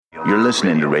You're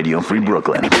listening to Radio Free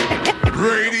Brooklyn.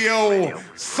 Radio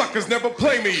suckers never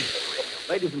play me.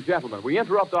 Ladies and gentlemen, we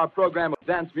interrupt our program of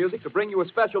dance music to bring you a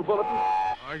special bulletin.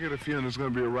 I get a feeling there's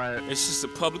going to be a riot. It's just a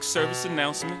public service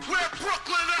announcement. Where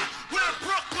Brooklyn at? Where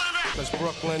Brooklyn at? Because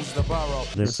Brooklyn's the borough.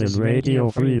 This is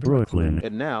Radio Free Brooklyn.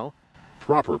 And now,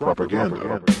 Proper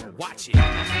propaganda. Watch it.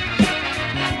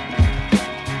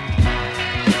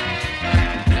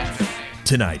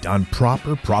 Tonight on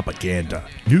Proper Propaganda,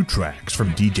 new tracks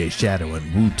from DJ Shadow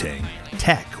and Wu-Tang,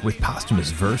 Tech with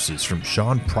posthumous verses from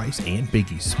Sean Price and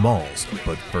Biggie Smalls,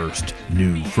 but first,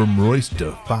 new from Royce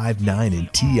da 5'9"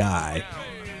 and T.I.,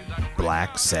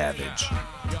 Black Savage.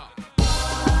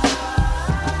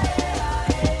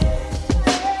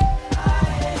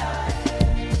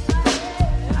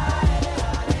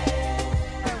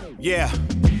 Yeah,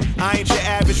 I ain't your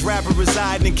average rapper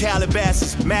residing in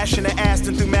Calabasas, mashing the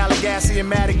Aston through Malagasy and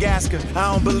Madagascar.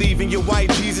 I don't believe in your white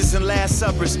Jesus and Last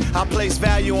Suppers. I place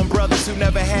value on brothers who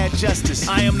never had justice.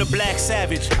 I am the Black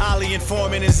Savage, Ali and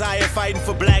Foreman and Zaya fighting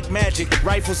for black magic.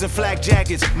 Rifles and flak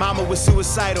jackets, mama was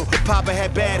suicidal, papa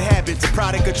had bad habits.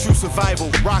 Product of true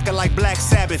survival, rockin' like Black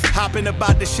Sabbath. Hopping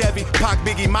about the Chevy, Pac,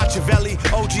 Biggie, Machiavelli.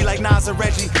 OG like Nas and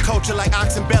Reggie, culture like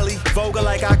Oxenbelly. Vogue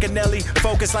like Akinelli,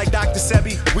 focus like Dr.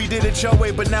 Sebi. We did it your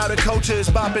way, but now the culture is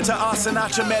bopping to our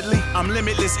Sinatra medley. I'm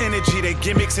limitless energy, they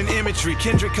gimmicks and imagery.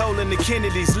 Kendrick Cole and the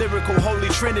Kennedys, lyrical holy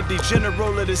trinity.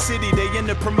 General of the city, they in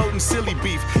the promoting silly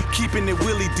beef. Keeping it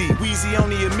Willie D, Weezy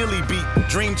only a milli beat.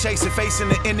 Dream chasing, facing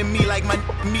the enemy like my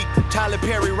meat. Tyler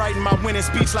Perry writing my winning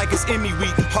speech like it's Emmy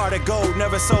week. Heart of gold,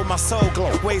 never sold my soul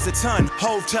glow. Weighs a ton,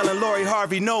 Hove telling Lori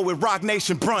Harvey no with Rock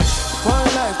Nation brunch.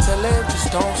 One life to live,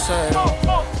 just don't settle.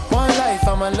 One life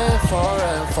I'ma live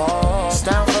forever.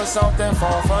 Stand for something,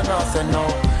 fall for nothing, no.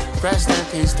 Rest in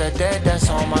peace, the dead that's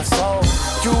on my soul.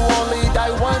 You only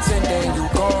die once and then you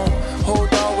gone. Who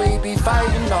thought we be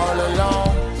fighting all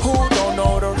along? Who don't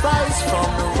know the rights from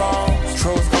the wrongs?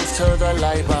 Truth comes to the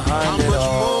light behind it all.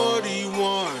 How much more do you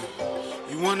want?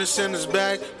 You wanna send us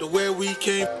back to where we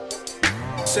came?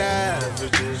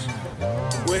 Savages.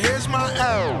 Well, here's my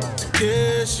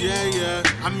kiss, yeah.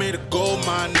 I made a gold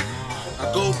mine.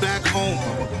 I go back home,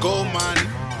 gold mine.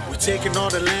 We taking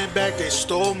all the land back, they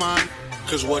stole mine.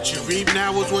 Cause what you reap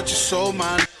now is what you sow,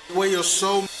 mine. Where your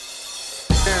soul.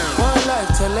 One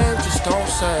life to live, just don't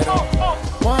settle.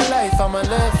 One life I'ma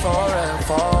live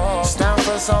forever. Stand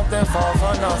for something, fall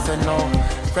for nothing, no.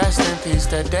 Rest in peace,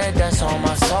 the dead that's on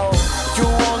my soul. You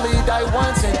only die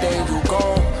once and then you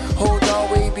go. Who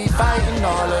thought we be fighting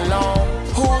all along?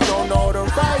 Who don't know the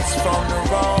rights from the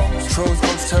wrongs? Truth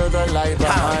comes to the light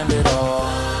behind it all.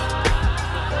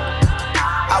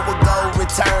 I would go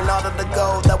return all of the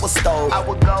gold that was stole. I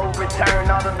would go return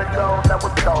all of the gold that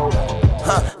was stole.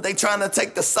 They tryna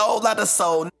take the soul out of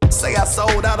soul. Say I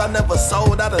sold out, I never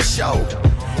sold out a show.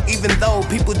 Even though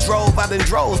people drove out in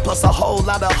droves, plus a whole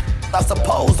lot of I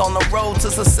suppose on the road to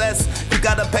success, you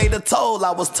gotta pay the toll.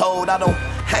 I was told I don't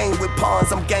hang with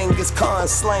pawns, I'm Genghis Khan,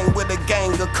 slang with a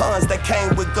gang of cons that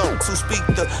came with goats who speak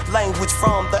the language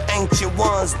from the ancient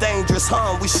ones. Dangerous,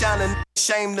 we shining,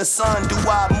 shame the sun. Do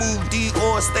I move D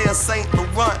or stay a Saint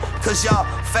Laurent? Cause y'all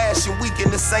fashion week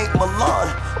in the Saint Milan.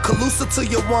 Calusa to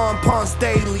your Juan Ponce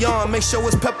de Leon. Make sure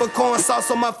it's peppercorn sauce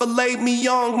on my filet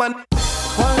mignon.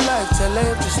 One life to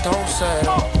live, just don't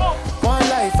settle. One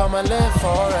life I'ma live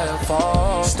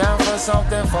forever. Stand for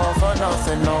something, fall for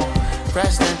nothing, no.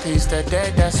 Rest in peace, the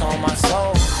dead that's on my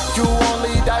soul. You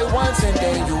only die once and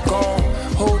then you gone.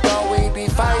 Who thought we be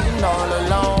fighting all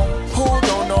along? Who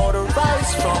don't know the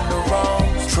rights from the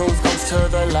wrongs? Truth comes to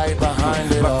the light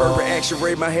behind it all. My favorite action,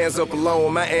 raise my hands up alone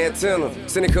with my antenna.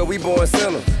 Cynical, we born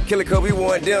sinner. Killer, cause we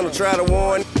want dinner. Try to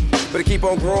warn, but to keep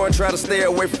on growing, try to stay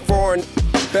away from foreign.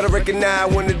 Better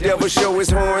recognize when the devil show his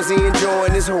horns, he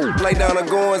enjoying his whole. Lay down the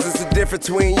goins, it's the difference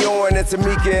between Yorin and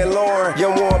Tamika and Lauren.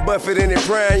 Young Warren Buffett in it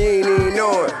prime, you ain't even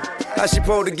know it. How she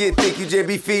supposed to get thick, you just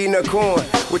be feeding her corn.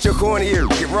 With your corny ear,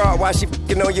 get raw while she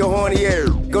f***ing on your horny ear.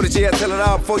 Go to jail, tell it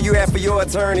all before you ask for your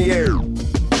attorney ear.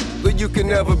 But you can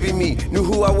never be me. Knew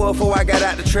who I was before I got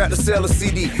out the trap to sell a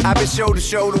CD. I've been shoulder to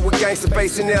shoulder with gangsta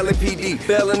facing LAPD.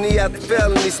 Felony after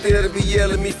felony, still to be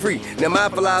yelling me free. Now my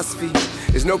philosophy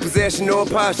is no possession, no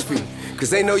apostrophe.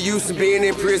 Cause ain't no use in being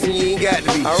in prison, you ain't got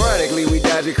to be. Ironically, we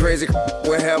dodging crazy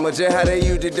with hammer. Just how they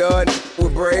used to dodge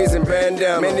with braids and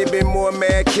bandana. Man, they been more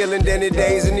mad killing than the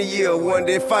days in the year. One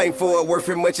day fighting for it, worth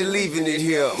it much of leaving it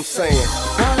here. I'm saying.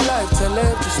 One life to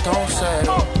live, just don't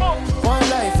settle. One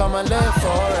life I'ma live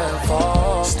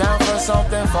forever. Stand for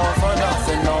something, fall for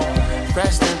nothing, no.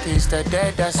 Rest in peace, the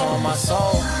dead that's on my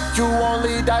soul. You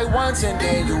only die once and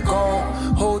then you go.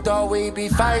 Who thought we be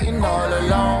fighting all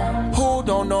alone? Who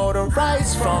don't know the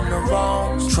rights from the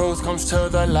wrongs? Truth comes to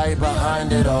the light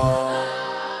behind it all.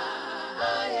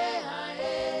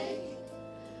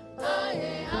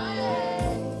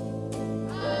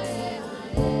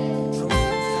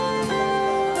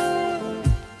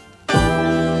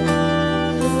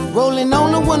 Rolling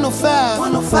on the 105.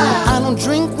 I don't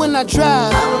drink when I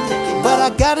drive, but I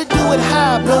gotta do it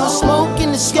high. Blowing smoke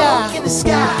in the sky.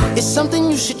 It's something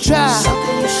you should try.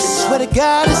 Swear to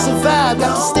God, it's a vibe.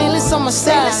 Got the stainless on my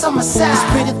side. This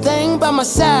pretty thing by my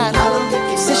side.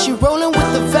 Says she rolling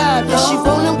with the vibe. Yeah, she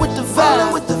rolling with the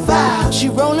vibe. She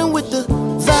rolling with the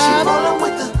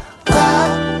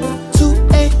vibe. 2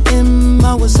 a.m.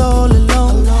 I was all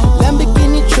alone.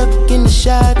 Lamborghini truck in the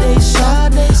Sade.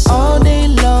 All day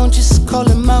long, just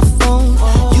calling my phone.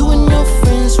 You and your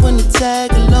friends wanna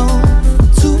tag along.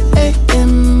 2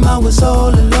 a.m. I was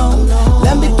all alone.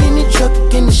 Lamborghini truck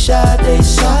in the Sade.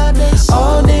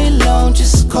 All day long,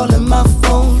 just calling my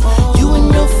phone. You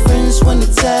and your friends wanna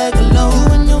tag along.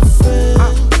 You and your friends.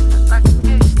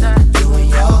 You and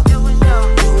yours. You and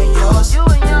yours. You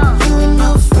and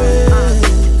your friends.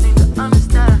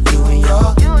 You and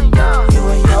yours. You and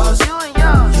yours.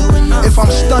 If I'm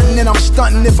stunting, then I'm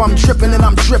stunting. If I'm dripping, then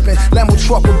I'm dripping. Lambo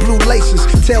truck with blue laces.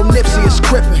 Tell Nipsey it's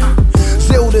crippin'.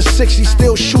 0 to 60,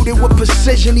 still shoot it with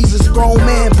precision. These is grown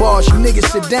man bars. You niggas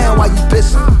sit down while you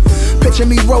pissin'. Picture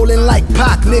me rolling like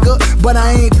Pac, nigga. But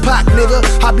I ain't Pac, nigga.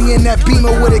 I be in that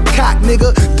Beamer with a cock,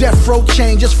 nigga. Death row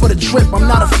chain just for the drip. I'm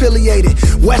not affiliated.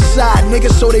 West side, nigga,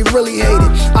 so they really hate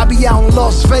it. I be out in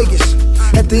Las Vegas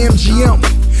at the MGM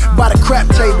by the crap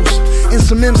tables in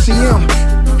some MCM.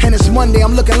 And it's Monday,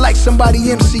 I'm looking like somebody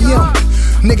MCM.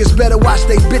 Niggas better watch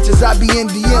they bitches, I be in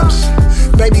DMs.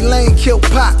 Baby Lane killed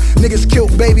Pac, niggas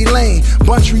killed Baby Lane.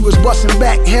 Buntry was busting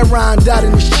back, heroin died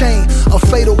in his chain. A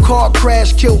fatal car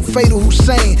crash killed Fatal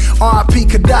Hussein. R.I.P.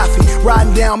 Gaddafi,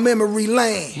 riding down memory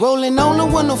lane. Rolling on the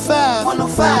 105.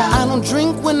 I don't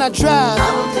drink when I drive,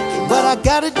 but I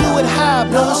gotta do it high.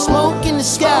 Blowing smoke in the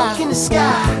sky.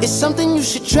 It's something you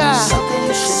should try.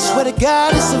 Swear to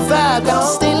God, it's a vibe. Got the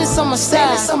stainless on my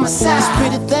side. This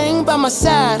pretty thing by my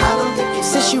side.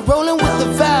 Says she rolling with the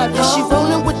vibe. Yeah, she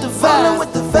rolling with the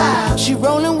vibe. She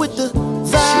rolling with the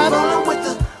vibe.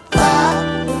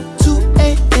 2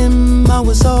 a.m. I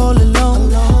was all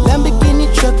alone. Lamborghini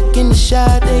truck in the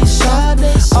Sade.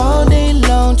 All day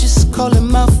long, just calling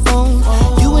my phone.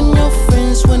 You and your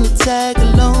friends wanna tag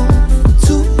along.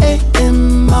 2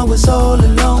 a.m. I was all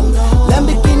alone.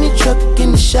 Lamborghini truck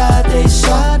in the Sade.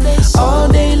 All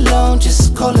day long,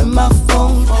 just calling my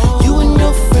phone. You and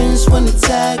your friends wanna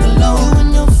tag along. You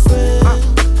and your friends.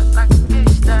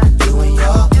 You and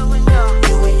yours. You and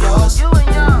yours. You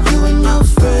and your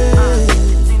friends.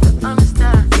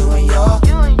 You and yours.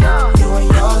 You and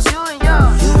yours.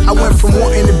 I went from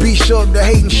wanting to be Shug to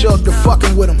hating Shug to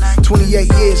fucking with him.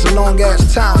 28 years, a long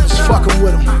ass time, just fucking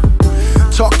with him.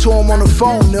 Talked to him on the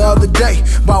phone the other day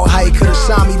about how he could've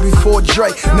signed me before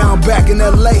Dre. Now I'm back in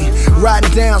LA,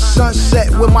 riding down Sunset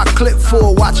with my clip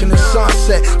full, watching the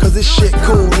sunset. Cause this shit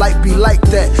cool, life be like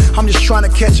that. I'm just trying to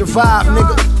catch a vibe,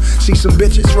 nigga. See some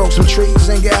bitches, roll some trees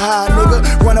and get high, nigga.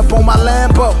 Run up on my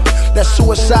Lambo, that's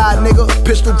suicide, nigga.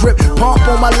 Pistol grip, pump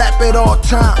on my lap at all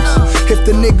times. If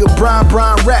the nigga Brian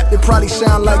rap, it probably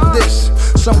sound like this.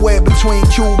 Somewhere between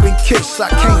Cube and Kiss, I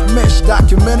can't miss.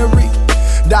 Documentary,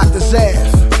 Dr.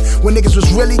 Zav, when niggas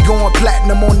was really going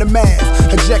platinum on the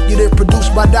math. Executive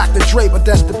produced by Dr. Dre, but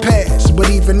that's the past. But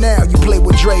even now, you play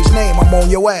with Dre's name, I'm on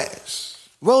your ass.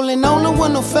 Rolling on the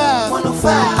 105.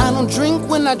 I don't drink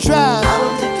when I drive,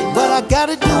 but I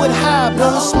gotta do it high.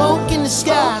 Blowing smoke in the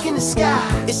sky.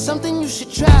 It's something you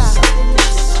should try.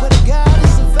 Swear to God,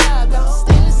 it's a vibe. Got the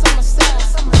stainless on my side.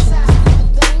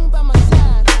 The thing by my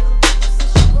side.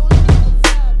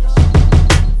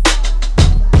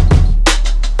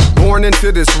 Born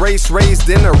into this race, raised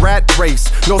in a rat race.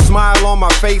 No smile on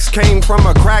my face, came from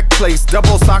a crack place.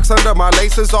 Double socks under my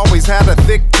laces, always had a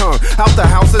thick tongue. Out the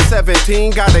house at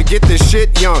 17, gotta get this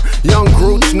shit young. Young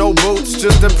Groots, no boots,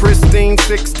 just a pristine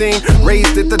 16.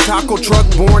 Raised at the taco truck,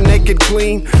 born naked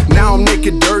clean. Now I'm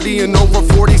naked dirty and over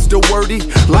 40 still wordy.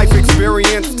 Life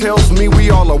experience tells me we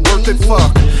all are worth it,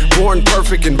 fuck. Born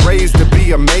perfect and raised to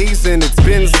be amazing. It's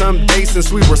been some days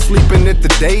since we were sleeping at the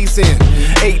days in.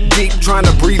 8 deep, trying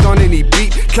to breathe on any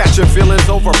beat. Catching feelings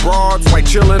over broads, while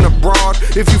chilling abroad.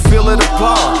 If you feel it,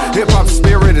 applaud. Hip-hop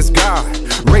spirit is God.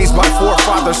 Raised by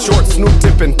forefathers, Short, Snoop,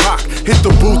 Dip, and Pac. Hit the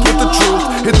booth with the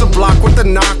truth, hit the block with the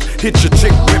knock. Hit your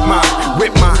chick with my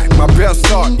best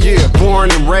thought, yeah. Born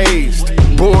and raised,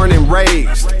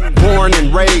 born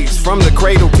and raised, from the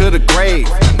cradle to the grave.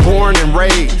 Born and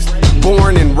raised,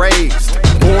 born and raised,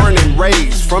 born and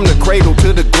raised, from the cradle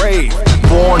to the grave.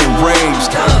 Born and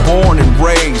raised, born and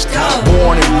raised,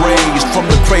 born and raised, from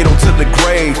the cradle to the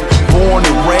grave. Born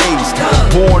and raised,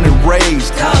 born and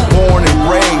raised, born and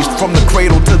raised, from the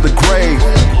cradle to the grave.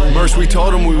 Merce, we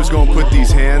told them we was gonna put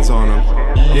these hands on them.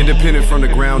 Independent from the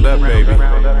ground up, baby.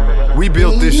 We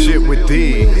built this shit with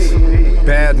these.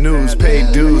 Bad news,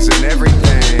 paid dues and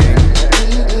everything.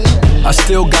 I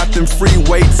still got them free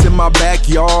weights in my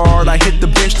backyard. I hit the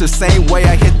bench the same way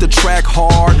I hit the track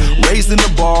hard. Raising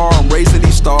the bar, I'm raising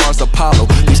these stars, Apollo.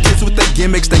 These kids with their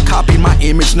gimmicks, they copy my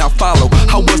image, now follow.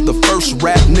 I was the first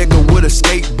rap nigga with a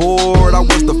skateboard. I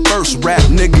was the first rap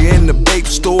nigga in the vape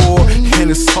store. And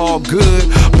it's all good,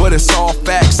 but it's all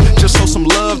facts. Just show some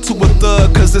love to a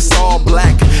thug, cause it's all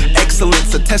black.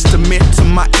 Excellence, a testament to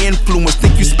my influence.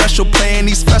 Think you special playing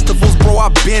these festivals, bro,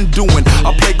 I've been doing.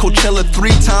 I played Coachella 3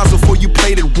 times before you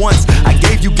played it once. I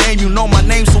gave you game, you know my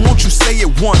name, so won't you say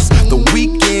it once? The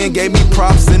Weeknd gave me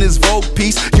props in his Vogue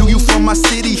piece. You from my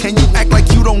city, and you act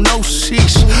like you don't know,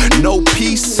 sheesh. No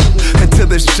peace until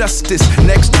there's justice.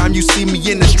 Next time you see me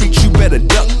in the streets, you better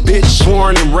duck, bitch.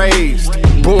 Born and raised,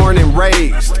 born and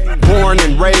raised, born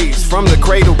and raised, from the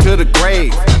cradle to the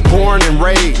grave. Born and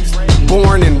raised,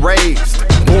 born and raised,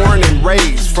 born and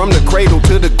raised, from the cradle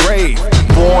to the grave.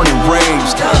 Born and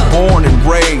raised, born and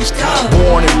raised,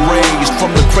 born and raised,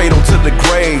 from the cradle to the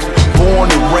grave.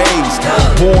 Born and raised,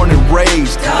 born and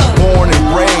raised, born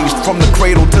and raised, from the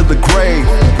cradle to the grave.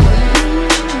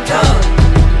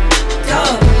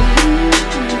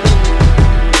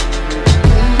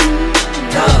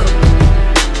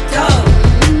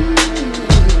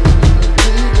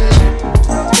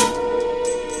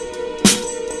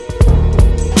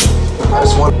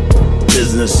 That's one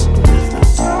business.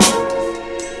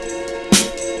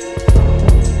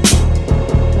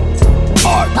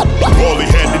 All he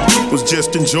had to do was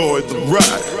just enjoy the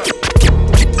ride.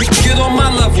 Get on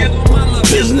my level.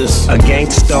 Business. A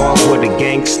gangsta with a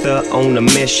gangster on a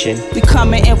mission. We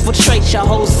come and infiltrate your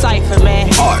whole cipher,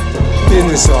 man. Art.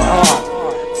 Business or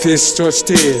art, fist or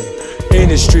steel,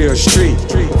 industry or street,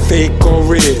 fake or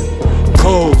real,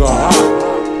 cold or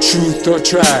hot, truth or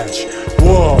trash,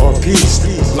 war or peace,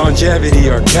 longevity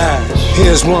or cash.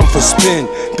 Here's one for spin,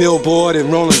 Billboard and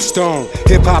Rolling Stone.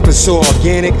 Hip-hop is so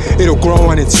organic, it'll grow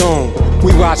on its own.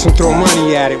 We watch them throw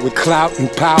money at it with clout and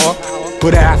power,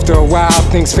 but after a while,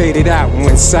 things faded out and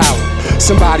went sour.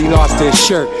 Somebody lost their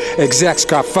shirt, execs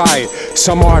got fired.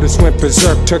 Some artists went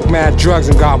berserk, took mad drugs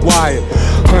and got wired.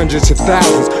 Hundreds of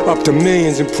thousands, up to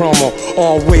millions in promo,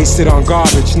 all wasted on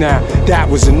garbage now. That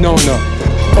was a no-no.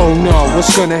 Oh no,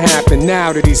 what's gonna happen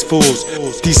now to these fools?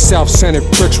 These self-centered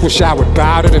pricks wish I would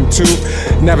bow to them too.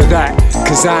 Never that,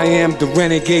 cause I am the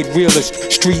renegade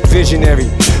realist, street visionary,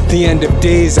 the end of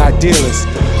days idealist.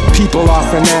 People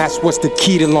often ask what's the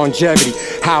key to longevity,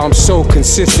 how I'm so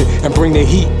consistent and bring the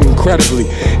heat incredibly.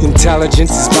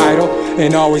 Intelligence is vital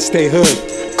and always stay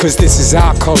hood, cause this is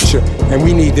our culture and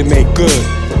we need to make good.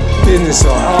 Business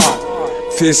or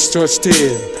art, fist or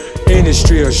steel,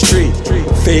 industry or street,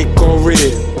 fake or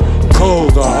real,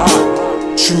 cold or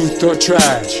hot, truth or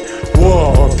trash,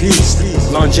 war or peace,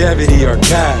 longevity or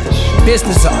cash.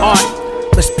 Business or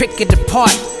art, let's pick it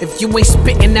apart. If you ain't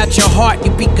spitting out your heart,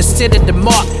 you be considered the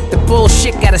mark. The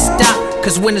bullshit gotta stop,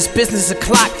 cause when it's business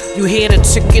o'clock, you hear the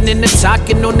ticking and the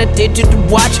talking on the digital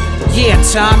watch. Yeah,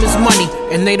 time is money,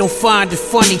 and they don't find it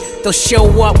funny. They'll show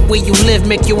up where you live,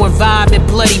 make your environment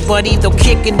bloody, buddy. They'll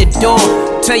kick in the door,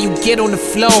 tell you get on the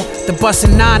floor. The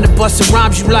bustin' 9, the bustin'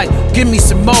 rhymes, you like, give me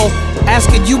some more.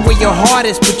 Asking you where your heart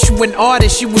is, but you an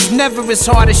artist. You was never as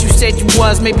hard as you said you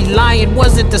was. Maybe lying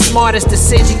wasn't the smartest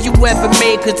decision you ever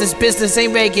made, cause this business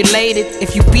ain't regulated.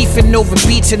 If you beefing over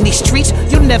beats in these streets,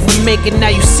 you'll never make it. Now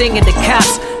you singing the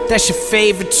cops, that's your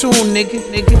favorite tune, nigga.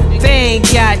 They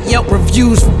ain't got Yelp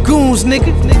reviews for goons,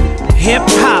 nigga. Hip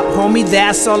hop, homie,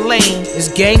 that's our lane. It's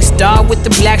Gangstar with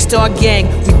the Black Star Gang.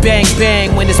 We bang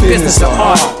bang when it's business or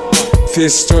art.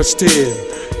 Fist or steel,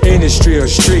 industry or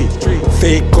street,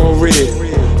 fake or real,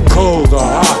 cold or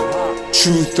hot,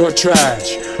 truth or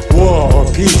trash, war or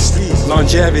peace,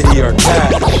 longevity or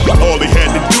cash. All he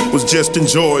had to do was just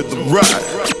enjoy the ride.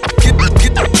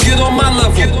 Get on my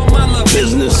level.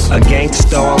 Business. A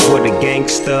gangsta with a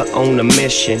gangster on a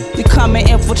mission. We come and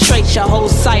infiltrate your whole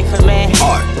cipher, man.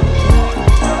 Art.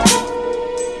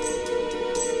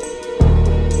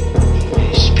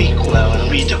 They speak well and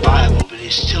read the Bible, but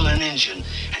he's still an engine.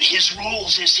 And his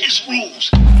rules is his rules.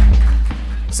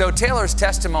 So Taylor's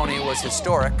testimony was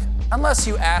historic, unless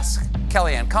you ask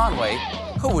Kellyanne Conway,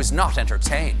 who was not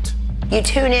entertained. You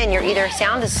tune in, you're either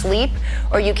sound asleep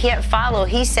or you can't follow.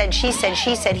 He said, she said,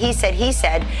 she said, he said, he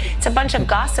said. It's a bunch of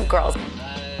gossip girls.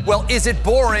 Well, is it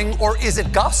boring or is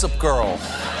it Gossip Girl?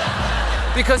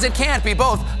 Because it can't be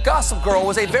both. Gossip Girl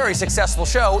was a very successful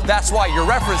show. That's why you're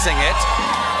referencing it.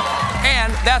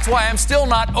 And that's why I'm still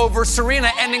not over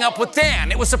Serena ending up with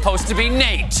Dan. It was supposed to be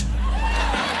Nate.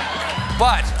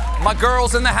 But my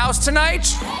girl's in the house tonight.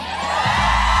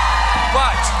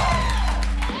 But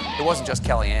it wasn't just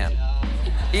Kellyanne.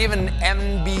 Even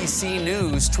NBC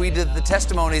News tweeted the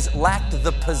testimonies lacked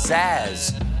the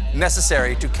pizzazz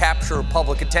necessary to capture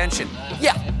public attention.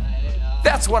 Yeah,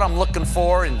 that's what I'm looking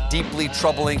for in deeply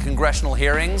troubling congressional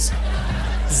hearings.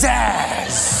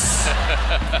 Zazz!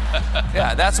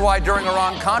 Yeah, that's why during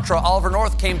Iran-Contra, Oliver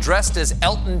North came dressed as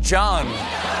Elton John.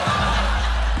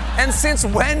 And since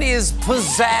when is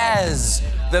pizzazz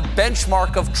the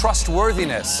benchmark of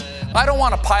trustworthiness? I don't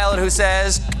want a pilot who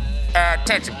says,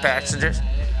 attention passengers,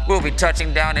 we'll be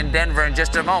touching down in Denver in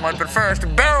just a moment, but first,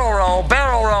 barrel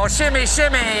roll, shimmy,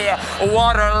 shimmy,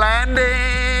 water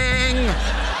landing.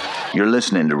 You're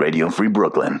listening to Radio Free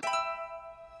Brooklyn.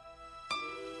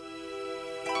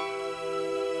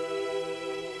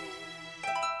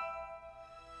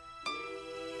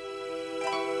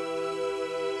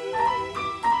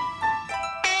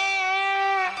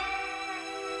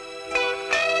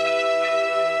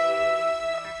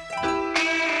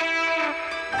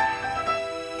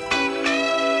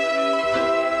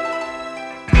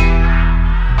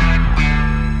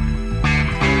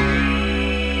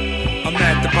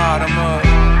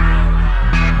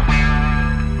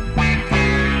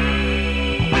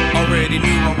 Already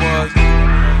knew I was.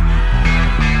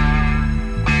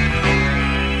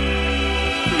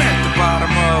 I'm at the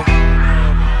bottom of.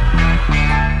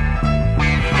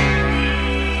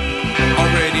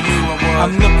 Already knew I was.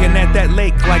 I'm looking at that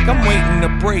lake like I'm waiting to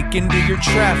break into your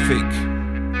traffic.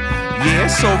 Yeah,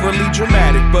 it's overly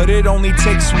dramatic, but it only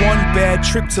takes one bad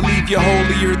trip to leave you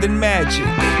holier than magic.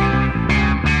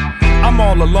 I'm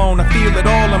all alone, I feel it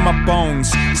all in my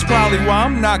bones. It's probably why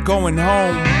I'm not going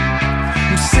home.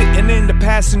 I'm sitting in the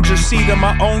passenger seat of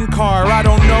my own car. I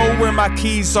don't know where my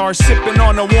keys are. Sipping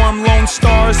on the warm Lone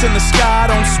Stars in the sky.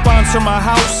 I don't sponsor my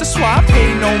house, that's why I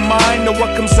pay no mind to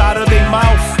what comes out of their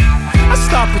mouth. I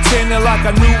stopped pretending like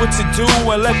I knew what to do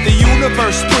and let the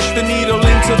universe push the needle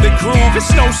into the groove.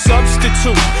 It's no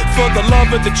substitute for the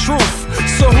love of the truth.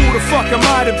 So who the fuck am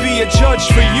I to be a judge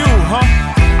for you, huh?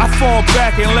 I fall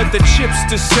back and let the chips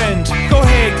descend. Go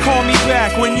ahead, call me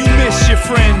back when you miss your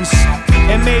friends.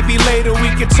 And maybe later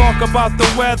we could talk about the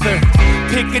weather.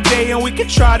 Pick a day and we could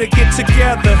try to get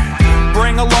together.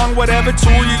 Bring along whatever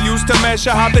tool you use to measure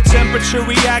how the temperature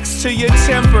reacts to your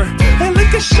temper. And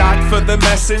lick a shot for the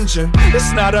messenger.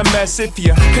 It's not a mess if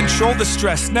you control the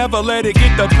stress. Never let it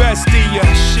get the best of you.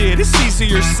 Shit, it's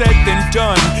easier said than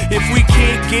done. If we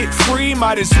can't get free,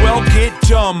 might as well get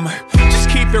dumb. Just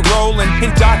keep it rolling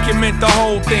and document the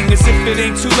whole thing. As if it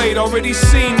ain't too late, already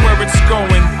seen where it's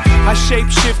going. I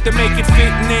shapeshift to make it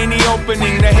fit in any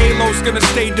opening. The halo's gonna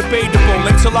stay debatable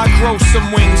until I grow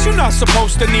some wings. You're not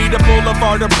supposed to need a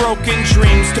boulevard of broken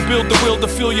dreams to build the will to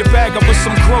fill your bag up with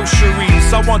some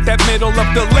groceries. I want that middle of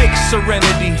the lake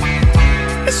serenity.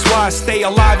 That's why I stay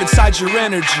alive inside your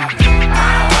energy.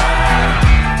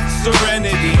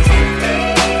 Serenity.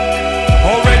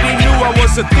 Already knew I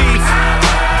was a thief.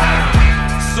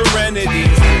 Serenity.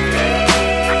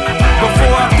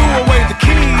 Before I threw away the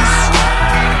keys.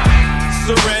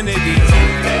 Serenity.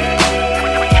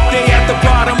 They at the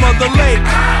bottom of the lake.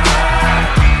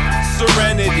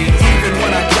 Serenity. Even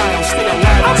when I die, I'll stay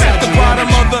alive. I'm at the bottom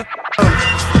of the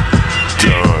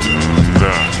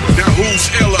Now who's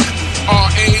iller?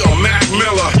 R.A. or Mac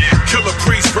Miller? Killer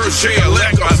Priest, Verge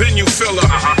Elect, a venue filler.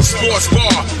 Sports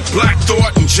bar, Black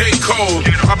Thought and J. Cole.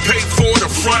 I paid for the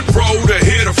front row to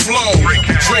hear the flow.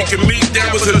 Drake and Meek, that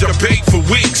was a debate for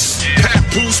weeks. Pat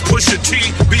Poose, Pusha T,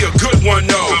 be a good one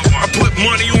though. I put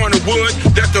money on the wood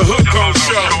that the hood gon'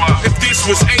 show. If this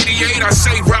was 88, I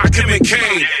say Rakim and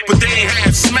Kane. But they ain't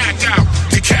had Smack out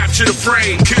to capture the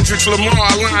frame. Kendrick Lamar,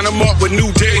 I line them up with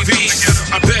New Davies.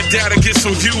 I bet that'll get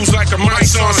some views like a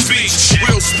Mike's on speech.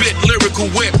 Real spit,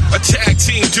 lyrical whip, a tag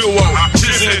team duo.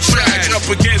 Jizzin' and Trash up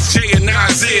against Jay and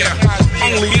Isaiah.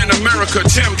 Only in America,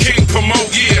 Tim King promote,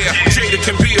 yeah. Jada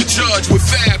can be a judge with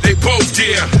Fab, they both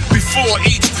dare. Before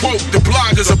each quote, the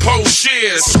bloggers oppose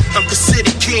shares. I'm the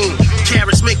city king,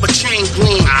 carrots make my chain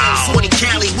gleam. 40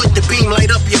 Cali with the beam,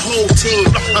 light up your whole team.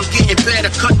 I'm getting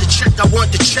better, cut the check, I want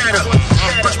the cheddar.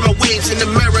 Brush my waves in the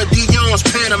mirror, Dion's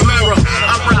Panamera.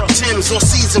 I rock Timbs all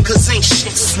season, cause ain't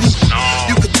shit sweet.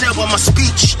 You could tell by my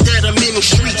speech that I'm in the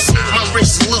streets. My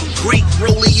wrists look great,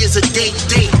 Rolly is a date.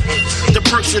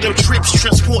 most of them trips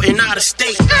transporting out of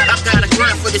state. I gotta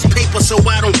grind for this paper so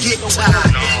I don't get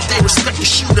tired. They respect the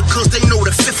shooter cause they know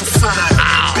the fifth of fire.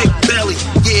 Big belly,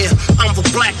 yeah, I'm the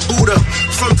black Buddha.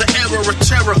 From the era of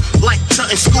terror, like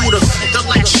Tut and Scooter. The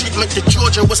last shipment to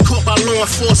Georgia was caught by law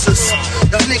enforcers.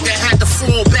 A nigga had to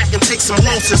fall back and take some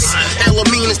losses.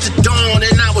 Elamine is the dawn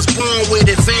and I was born with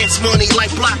advance money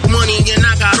like block money and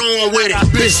I got on with it.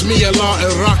 Bismillah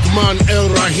ar-Rahman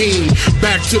el-Rahim.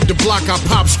 Back to the block, I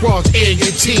pop squads, air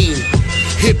your team.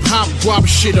 Hip hop, guap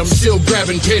shit, I'm still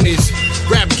grabbing pennies.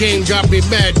 Rap game got me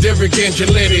mad, Derek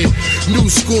Angeletti. New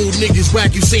school niggas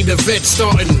whack, you seen the vet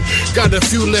starting. Got a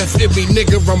few left in me,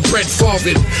 nigga, I'm Brett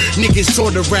Favre. Niggas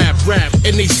taught to rap,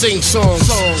 and they sing songs.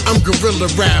 I'm gorilla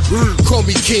rap, call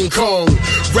me King Kong.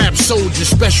 Rap soldier,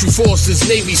 special forces,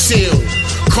 Navy SEAL.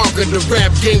 Conquer the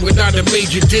rap game without a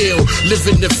major deal.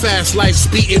 Living the fast life,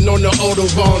 speeding on the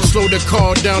Autobahn. Slow the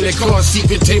car down, that car seat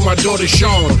contain my daughter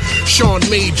Sean. Sean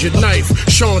Major, knife,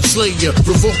 Sean Slayer.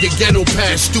 Revoke your ghetto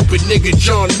pass, stupid nigga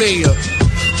John Mayer.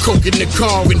 Coke in the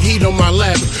car and heat on my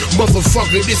lap.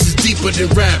 Motherfucker, this is deeper than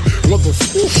rap.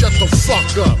 Motherfucker, shut the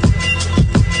fuck up.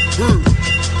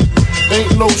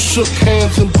 Ain't no shook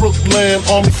hands in Brooklyn.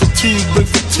 Army fatigue, bring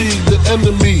fatigue the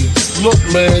enemies. Look,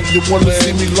 man, you wanna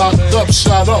see me locked up,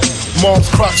 shot up. Mom's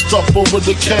crotched up over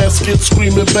the casket,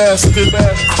 screaming bastard,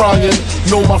 crying.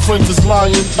 No, my friends is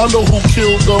lying. I know who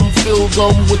killed them, filled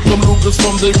them with them Rugers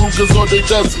from they Rugers or they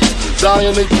deserts.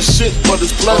 Dying ain't the shit, but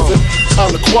it's pleasant.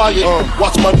 Kinda quiet.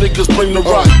 Watch my niggas bring the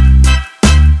rock.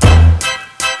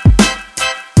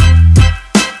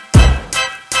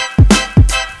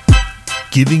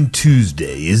 Giving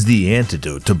Tuesday is the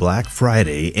antidote to Black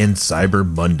Friday and Cyber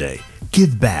Monday.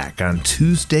 Give back on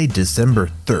Tuesday, December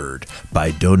 3rd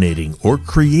by donating or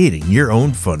creating your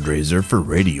own fundraiser for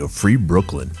Radio Free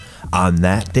Brooklyn. On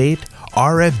that date,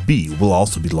 RFB will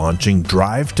also be launching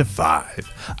Drive to 5,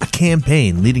 a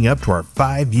campaign leading up to our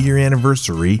 5-year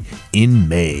anniversary in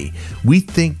May. We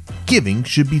think giving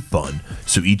should be fun,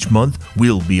 so each month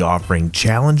we'll be offering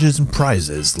challenges and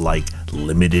prizes like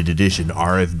limited edition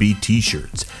RFB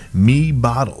t-shirts, me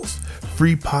bottles,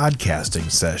 free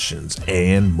podcasting sessions,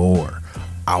 and more.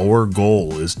 Our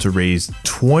goal is to raise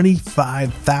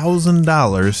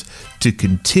 $25,000 to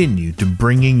continue to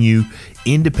bringing you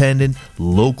independent,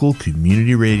 local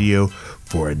community radio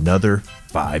for another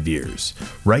 5 years.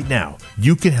 Right now,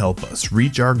 you can help us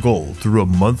reach our goal through a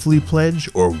monthly pledge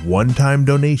or one-time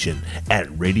donation at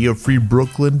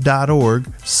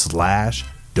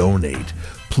radiofreebrooklyn.org/donate.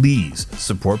 Please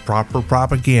support proper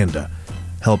propaganda.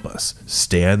 Help us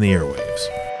stay on the airwaves.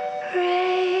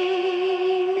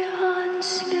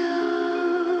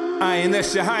 Aye, and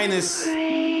that's your highness.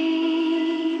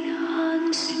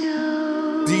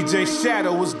 DJ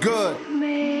Shadow was good.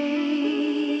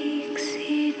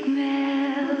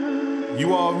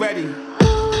 You all ready?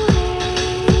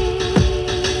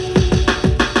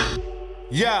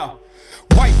 Yo.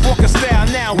 White Walker style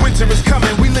now, winter is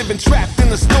coming. We living trapped in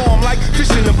the storm like fish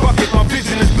in a bucket. My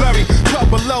vision is blurry, 12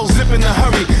 below, zip in a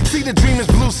hurry. See the dream is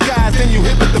blue skies, then you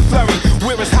hit with the flurry.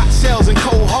 Where is hot shells and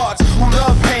cold hearts who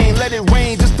love pain? Let it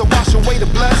rain just to wash away the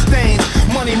blood stains.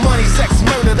 Money, money, sex,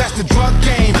 murder, that's the drug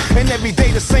game. And every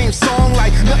day the same song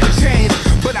like nothing changed.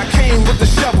 But I came with the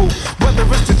shovel, whether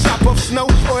it's to chop up snow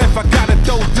or if I gotta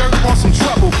throw dirt on some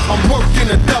trouble. I'm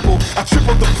working a double, I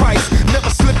tripled the price.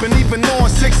 Never slipping even on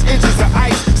 6 inches of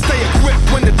ice. Stay equipped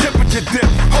when the temperature dip.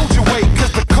 Hold your weight,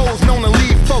 cause the cold's known to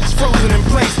leave folks frozen in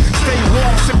place. Stay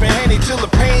warm, sipping Henny till the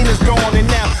pain is gone. And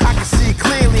now I can see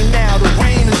clearly now. The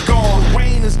rain is gone, the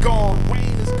rain is gone, the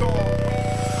rain is gone.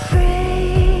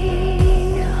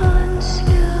 Rain on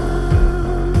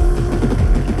snow.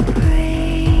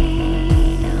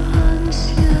 Rain on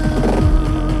snow.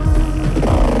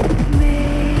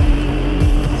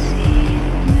 Makes it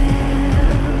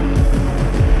melt.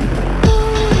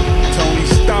 Tony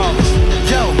Starks.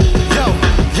 Yo,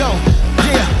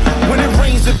 yeah. When it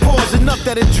rains it pours enough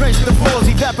that it drenched the floors.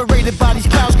 Evaporated bodies,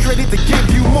 clouds created to give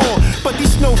you more. But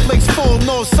these snowflakes fall in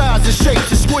all sizes and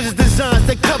shapes. Exquisite designs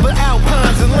that cover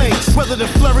alpines and lakes. Whether the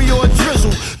flurry or a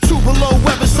drizzle, 2 below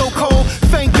weather so cold.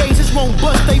 Fang gauges won't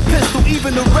bust they pistol.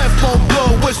 Even the ref won't blow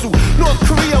a whistle. North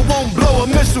Korea won't blow a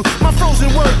missile. My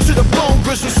frozen word to the bone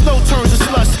bristle. Snow turns to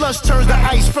slush, slush turns to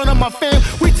ice. Front of my fam,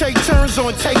 we take turns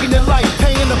on taking it life.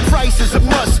 Paying the price is a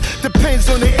must. Depends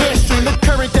on the airstream. The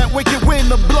current that wicked wind,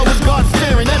 the blow is God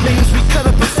fearing. That means we cut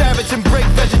up a savage and break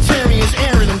vegetarians,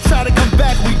 airing them. Try to come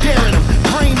back, we daring them.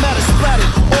 Brain matter splattered,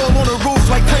 all on the roof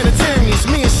like planetarians.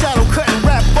 Me and Shadow cutting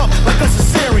rap up like us a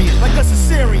Syrian, like us a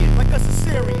Syrian, like us a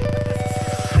Syrian.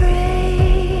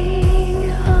 Rain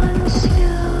on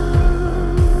snow,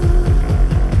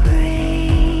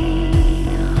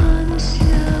 rain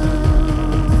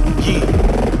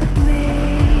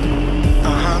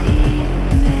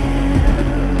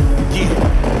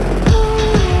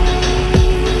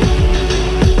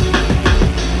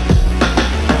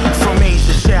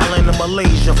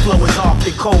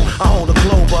cold, I hold a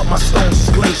globe up, my stones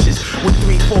is glaciers. With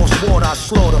 3/4 water, I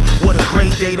slaughter. What a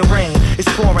great day to rain. It's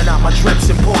pouring out, my drips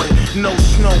imported. No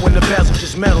snow in the bezel,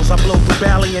 just metals. I blow through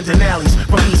Bali and Denali's.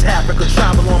 From East Africa,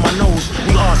 travel on my nose.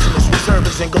 We arsonists,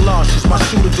 reservists, and galoshes. My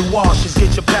shooter do washes.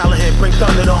 Get your pallet hit, bring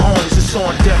thunder to homes. It's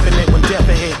on definite when death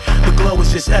hit. The glow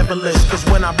is just effortless, cause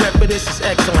when I rep for this, it's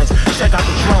excellence. Check out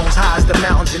the drones, high as the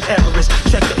mountains in Everest.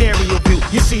 Check the aerial view,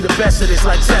 you see the best of this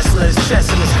like Tesla is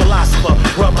Chessiness philosopher.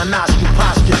 Rub my nostril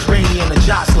postures, radiant a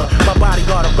jostler. My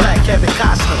bodyguard a black Kevin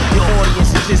Costner. Your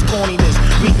audience is just corniness.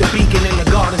 Meet the beacon in the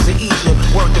gardens of Egypt.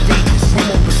 Work the regions, we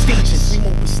more prestigious. We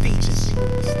more prestigious.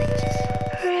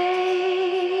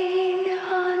 Rain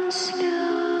on snow.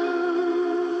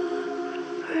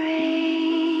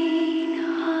 Rain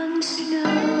on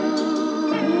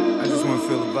snow. I just want to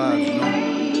feel the vibes, you know?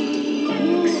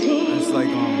 It's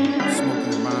like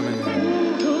smoking, rhyming,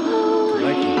 and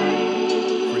collecting.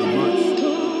 Pretty much.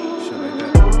 Shit like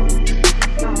that.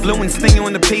 Blowing, stay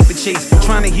on the paper chase.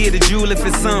 Trying to hear the jewel if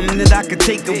it's something that I could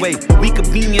take away. We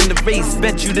could be in the race,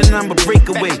 bet you the number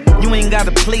breakaway. You ain't got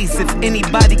a place if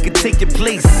anybody could take your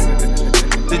place.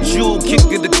 The jewel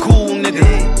kicker, the cool nigga.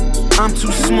 I'm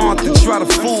too smart to try to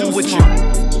fool with you.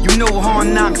 You know hard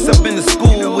knocks up in the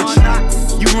school with you.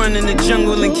 You run in the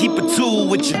jungle and keep a tool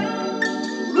with you.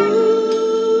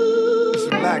 Just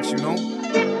relax, you know?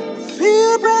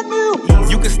 Feel brand new.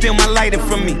 You can steal my lighter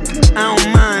from me. I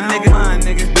don't mind, nigga.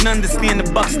 But understand the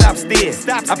buck stops there.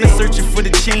 I've been searching for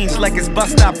the change like it's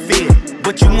bus stop fare.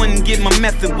 But you wouldn't get my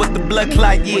method with the blood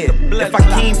clot, yeah. If I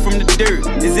came from the dirt,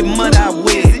 is it mud I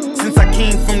wear? Since I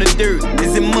came from the dirt,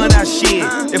 is it mud I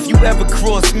shed? If you ever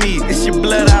cross me, it's your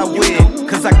blood I wear.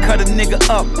 Cause I cut a nigga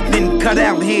up, then cut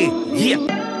out here, yeah.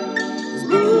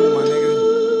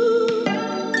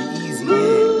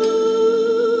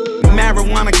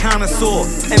 Marijuana connoisseur,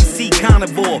 MC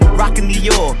carnivore, rockin'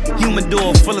 Dior,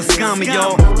 humidor full of scammer,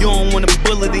 y'all. You don't want a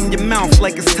bullet in your mouth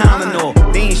like it's Tylenol.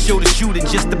 They ain't show the shooter,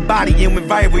 just the body and went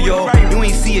viral, y'all. You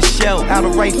ain't see a shell out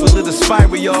of rifle of the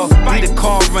spiral, y'all. Need a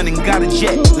car running, got a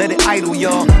jet, let it idle,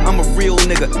 y'all. I'm a real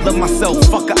nigga, love myself,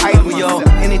 fuck a idol, y'all.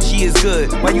 Energy is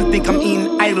good, why you think I'm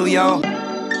eating idle, y'all?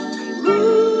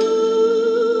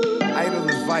 Idle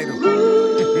is vital.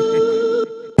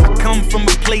 Come from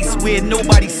a place where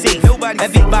nobody's safe.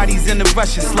 Everybody's in a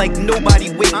rush, it's like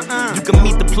nobody wait. You can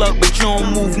meet the plug, but you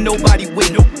don't move nobody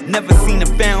weight. Never seen a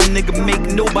found nigga make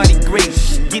nobody great.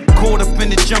 Get caught up in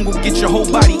the jungle, get your whole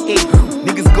body ache.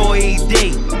 Niggas go a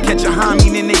day, catch a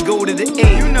homie, then they go to the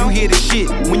A. You hear the shit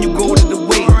when you go to the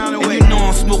way. And you know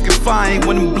I'm smoking fire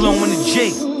when I'm blowing the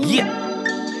J. Yeah.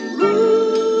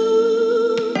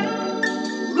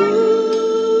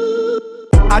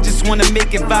 I just wanna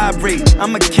make it vibrate.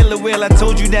 I'm a killer whale, I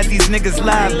told you that these niggas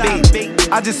lie, babe.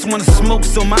 I just wanna smoke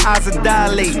so my eyes are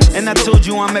dilate. And I told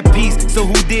you I'm at peace, so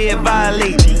who dare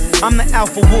violate? I'm the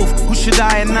alpha wolf, who should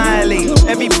I annihilate?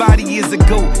 Everybody is a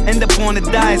goat, end up on the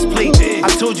dice plate. I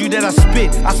told you that I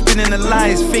spit in a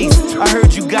lion's face. I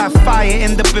heard you got fire,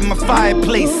 end up in my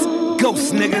fireplace.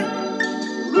 Ghost, nigga.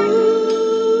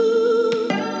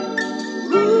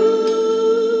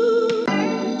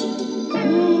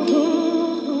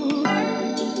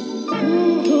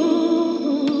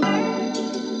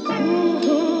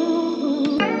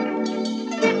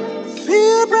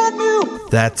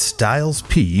 That's Styles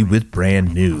P with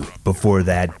Brand New. Before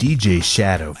that, DJ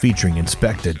Shadow featuring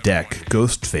Inspector Deck,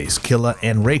 Ghostface Killa,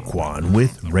 and Raekwon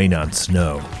with Rain on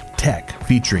Snow. Tech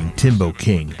featuring Timbo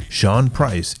King, Sean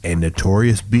Price, and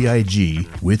Notorious B.I.G.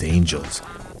 with Angels.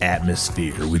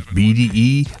 Atmosphere with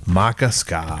BDE, Maka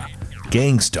Ska.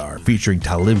 Gangstar featuring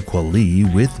Talib Kweli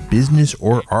with Business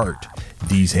or Art.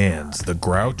 These Hands, The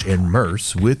Grouch and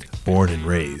Merce with Born and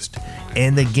Raised.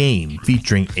 And The Game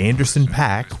featuring Anderson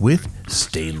 .Paak with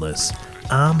Stainless.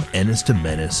 I'm Ennis to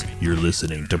Menace. You're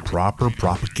listening to Proper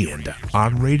Propaganda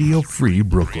on Radio Free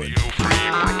Brooklyn. This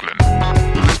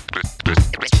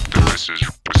is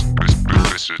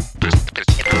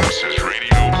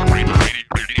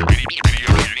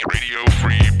Radio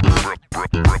Free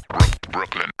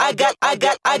Brooklyn. I got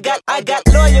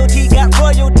loyalty, got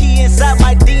royalty inside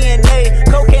my DNA.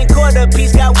 Cocaine quarter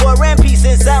piece, got war and peace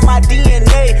inside my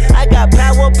DNA. I got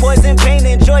power, poison, pain,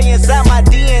 and joy inside my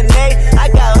DNA. I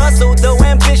got hustle, though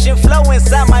ambition, flow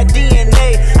inside my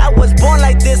DNA. I was born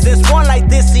like this and sworn like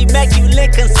this,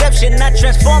 immaculate conception. I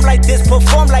transform like this,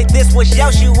 perform like this, wish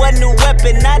out you a new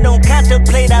weapon. I don't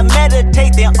contemplate, I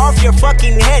meditate, then off your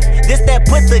fucking head. This that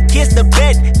put the kids to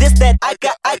bed. This that I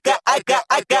got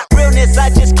realness, I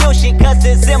just kill shit cause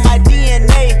it's in my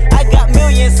DNA. I got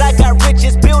millions, I got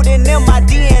riches building in my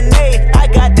DNA. I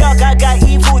got dark, I got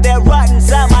evil that rot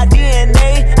inside my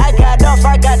DNA. I got off,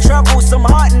 I got trouble, some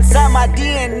heart inside my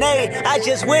DNA. DNA. I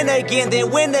just win again,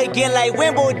 then win again like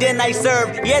Wimbledon I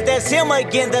serve. Yeah, that's him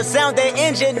again. The sound the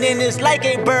engine in is like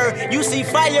a bird. You see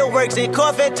fireworks and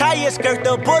Corvette tires skirt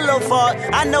the boulevard.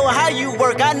 I know how you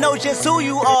work, I know just who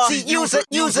you are. See, use a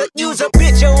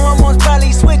bitch, your hormones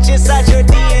probably switch inside your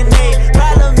DNA.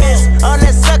 Problem is, all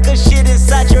that sucker shit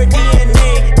inside your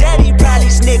DNA. Daddy probably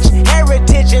snitch,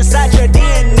 heritage inside your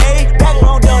DNA.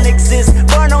 Backbone don't exist,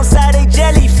 born on side a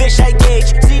jellyfish I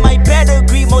gauge. See my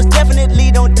pedigree, most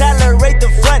definitely don't tolerate the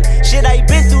front. Shit I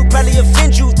been through probably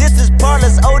offend you, this is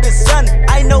Paula's oldest son.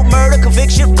 I know murder,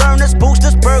 conviction, burners,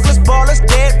 boosters, burglars, ballers,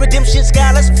 dead, redemption,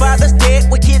 scholars, fathers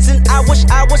dead with kids and I wish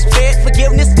I was fed.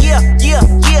 Forgiveness, yeah.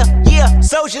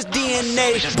 Soldier's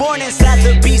DNA, born inside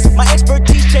the beast. My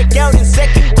expertise checked out in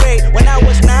second grade. When I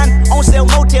was 9, on sale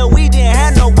motel, we didn't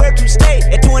have nowhere to stay.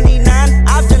 At 29,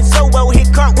 I've done so well,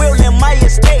 hit cartwheel in my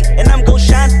estate. And I'm gon'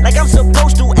 shine like I'm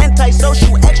supposed to,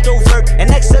 antisocial extrovert. And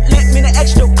excellent meaning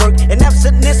extra work. And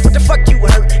absentness, what the fuck you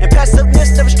hurt? And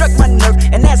passiveness never struck my nerve.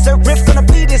 And that's a riff, gonna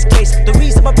plead this case. The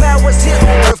reason my power's here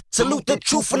on earth. Salute the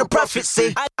truth from the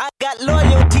prophecy. I got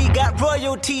loyalty, got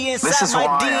royalty inside This is my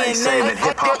why DNA. I say that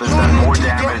hip-hop has done more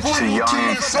damage to young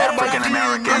African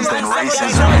Americans than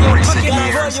racism in recent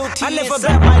years. I live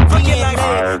about my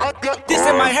DNA. This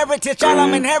is my heritage, all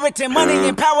I'm inheriting. Money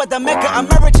and power, the Mecca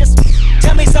emeritus.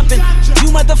 Tell me something,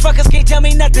 you motherfuckers can't tell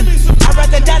me nothing. I'd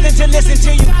rather die than to listen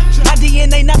to you. My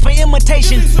DNA not for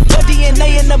imitation, your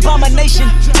DNA an abomination.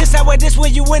 This how this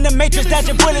when you in the matrix,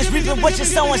 dodging bullets, reaping what you're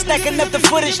sowing, stacking up the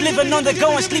footage, living on the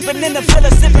go and sleeping in the villa,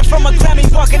 sipping from a Grammy,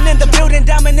 walking in the building,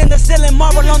 diamond in the ceiling,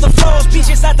 marble on the floors,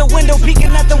 beaches out the window,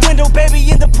 peeking out the window, baby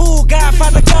in the pool,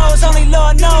 Godfather goes, only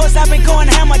Lord knows. I've been going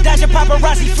hammer, dodging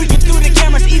paparazzi, freaking through the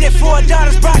cameras, eat it 4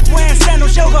 daughters, Brock wearing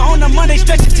sandals, yoga on a Monday,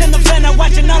 stretching to November,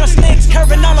 watching all the snakes,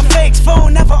 curving all the fakes,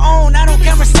 phone never own, I don't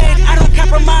conversate, I don't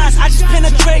compromise, I just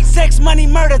penetrate, sex, money,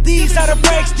 murder, these are the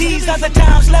breaks, these are the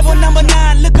times, level number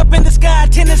 9, look up in the sky,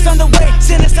 tennis on the way,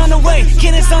 sentence on the way,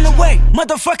 Kenneth on the way,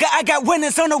 motherfucker, I got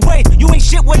winners on the way, you ain't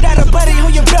shit without a buddy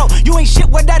on your belt, you ain't shit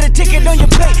without a ticket on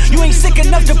your plate, you ain't sick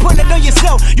enough to pull it on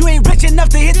yourself, you ain't rich enough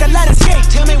to hit the ladder skate,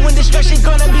 tell me when destruction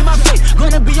gonna be my fate,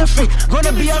 gonna be a fate,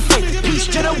 gonna be a fate, peace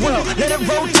to the world, let it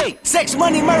rotate, sex,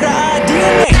 money, murder, our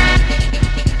DNA.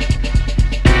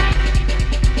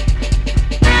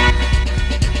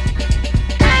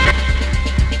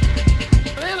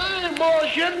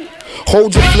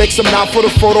 Hold your flicks, I'm out for the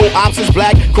photo. Options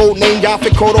black, code name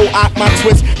Yafik Kodo. Ock my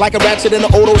twist like a ratchet in the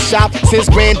auto shop. Since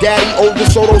granddaddy old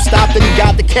DeSoto stopped and he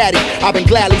got the caddy, I've been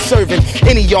gladly serving.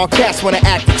 Any y'all cats wanna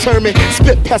act determined.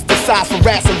 Spit pesticides for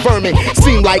rats and vermin.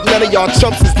 Seem like none of y'all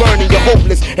chumps is learning. You're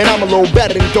hopeless, and I'm a little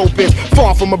better than dope is.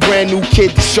 Far from a brand new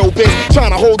kid to show biz.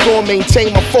 Trying to hold on,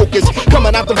 maintain my focus.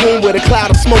 Coming out the room with a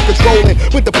cloud of smoke is rolling.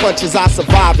 With the punches I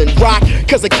survive and rock,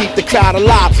 cause I keep the crowd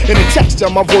alive. And the texture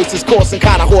of my voice is coarse and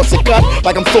kinda hoarse and cut,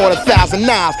 like I'm throwing 1,000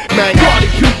 knives. Man, party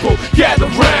people, gather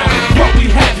round. What we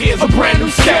have here is a brand new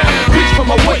sound. Reach for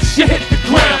my waist, you hit the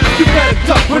ground. You better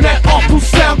duck when that awful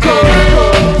sound goes.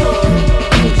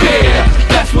 Yeah,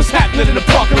 that's what's happening in the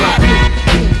parking lot.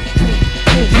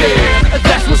 Yeah,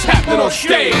 that's what's happening on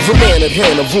stage. The man at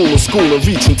hand, a rule in school and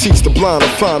reach and teach the blind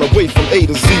and find a way from A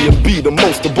to Z and be the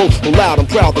most of both. Loud and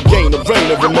proud to gain the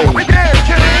reign and remain.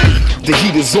 The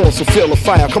heat is on, so feel the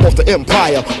fire. Come off the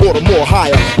empire, order more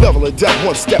higher. Level of death,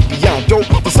 one step beyond dope.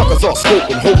 The suckers all scope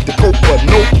and hope to cope, but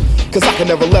nope. Cause I can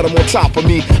never let them on top of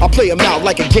me. I play them out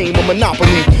like a game of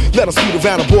Monopoly. Let them speed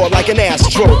around the board like an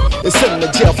Astro. And send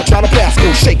them to jail for trying to pass go.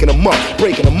 Shaking them up,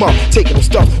 breaking them up, taking them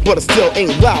stuff, but it still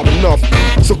ain't loud enough.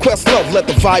 So quest love, let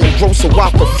the volume grow so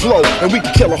I can flow. And we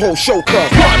can kill a whole show, cuz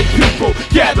party people,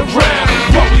 gather round.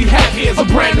 What we have here is a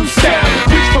brand new sound.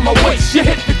 Reach for my waist, you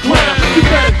hit the ground. You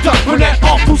better duck when that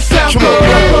awful sound goes.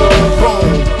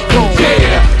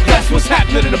 Yeah, that's what's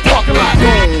happening in the parking lot.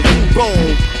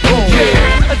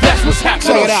 Yeah, that's what's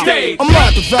happening on stage. I'm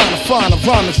not designed to find a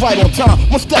rhyme that's right on time.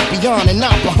 One step beyond and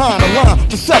not behind the line.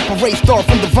 To separate star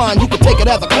from divine, you can take it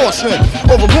as a caution.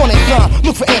 Over warning sign,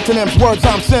 look for antonyms, words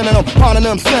I'm sending them.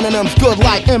 Hononyms, synonyms, good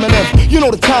like M&M's. You know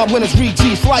the time when it's read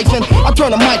G slicing. I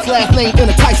turn the mic's last name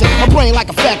into Tyson. My brain like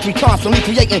a factory, constantly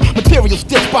creating material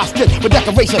stitch by stitch with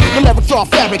decoration. The lyrics are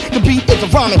fabric, the beat is a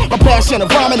rhyming. My passion of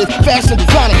rhyming is fashion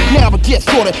designing. Now it gets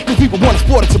sorted, cause people want to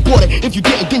sport it, support it. If you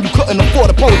didn't, then you couldn't afford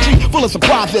it. Poetry full of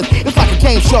surprises, it's like a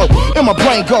game show. In my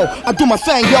brain go, I do my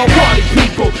thing, yo. Party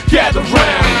people, gather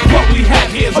round. What we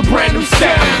have here is a brand new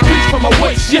sound. Reach for my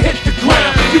waist, you hit the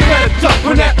ground. You better duck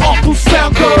when that awful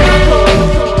sound goes.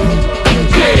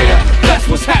 Yeah, that's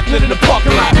what's happening in the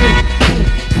parking lot.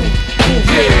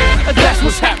 Yeah, that's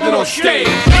what's happening on stage.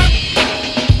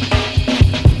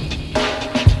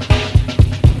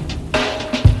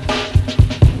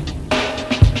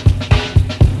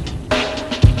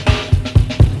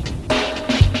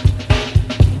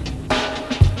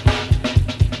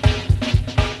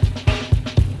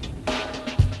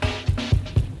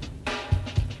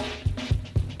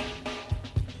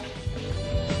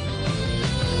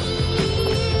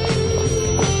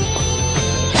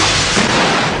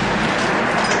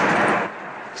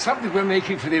 record we're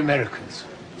making for the Americans.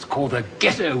 It's called a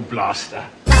Ghetto Blaster.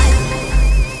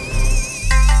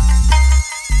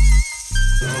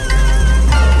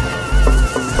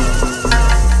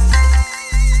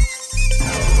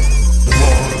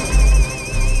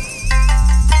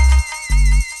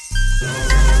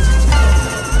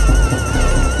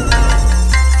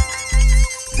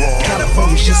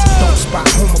 California's just a dope spot.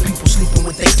 Home of people sleeping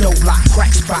with their dope lock.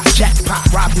 Crack spot, jackpot,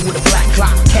 rob you with a black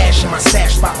clock. Cash in my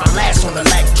stash spot, my last on the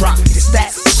lag drop. It's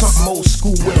that, something old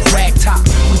school with a rag top.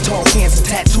 We tall cans and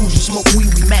tattoos, you smoke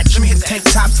weed, we match them. Hit tank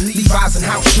tops, Levi's and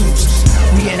house shoes.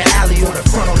 We in the alley or the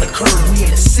front on the curb. We in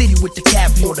the city with the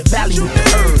caviar, the valley with the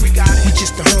herb. We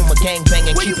just the home of gang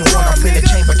banging, keeping one off in the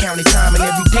chamber, county time, and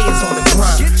every day is on the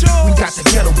grind. We got the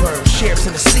ghetto birds, sheriffs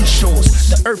in the seashores.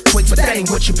 The earthquake, but that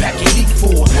ain't what you pack your heat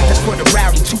for. That's for the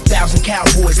rowdy 2,000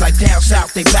 cowboys. Like down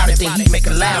south, they bout it, they heat make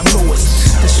a loud noise.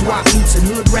 The SWAT meets and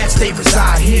hood rats, they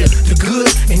reside here. The good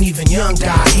and even young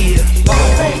die here.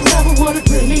 Life ain't never what it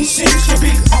really seems to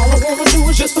be. All I wanna do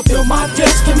is just fulfill my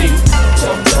destiny.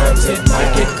 Sometimes it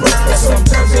might get broke, but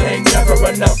sometimes it ain't never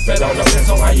enough. It all depends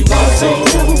on how you want it. Life ain't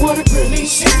never what it really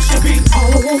seems to be.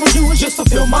 All I wanna do is just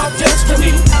fulfill my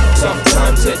destiny.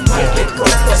 Sometimes it might get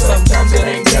broke, but sometimes it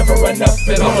ain't never enough.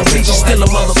 It all depends on how you want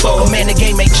it. Motherfucker, man, the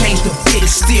game ain't changed a bit.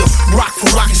 It's still rock for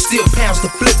rock, it's still pounds to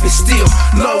flip. It's still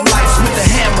low lights with the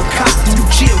hammer cocked. You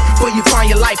chill before you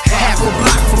find your life half a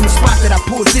block from the spot that I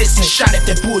pulled this and shot at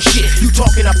that bullshit. You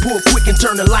talking, I pull quick and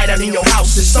turn the light out in your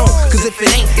house. It's on, cause if it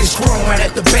ain't, it's grown right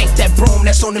at the bank. That brome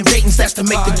that's on them Dayton's, that's to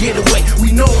make the getaway.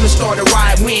 We know to start a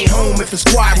ride, we ain't home if it's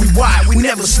quiet. We wide, we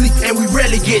never sleep and we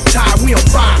rarely get tired. We on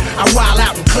fire, I wild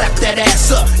out and clap that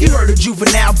ass up. You heard a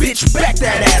juvenile, bitch, back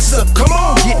that ass up. Come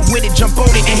on, get with it, jump on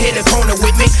it and hit a corner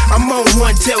with me. I'm on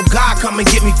one, tell God come and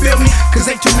get me, feel me? Cause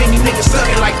ain't too many niggas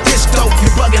thugging like this dope. You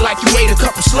bugging like you ate a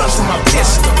couple slugs from my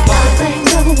pistol. Life ain't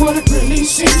never what it really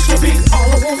seems to be. All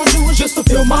I wanna do is just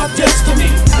fulfill my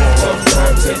destiny.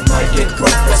 Sometimes it might get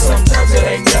broke, but sometimes it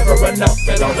ain't never enough.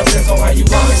 It all depends on how you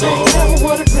want it. Life ain't never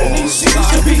what it really seems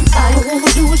to be. All I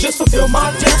wanna do is just fulfill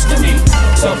my destiny.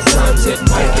 Sometimes it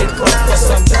might get broke, but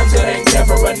sometimes it ain't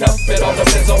never enough. It all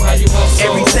depends on how you hustle.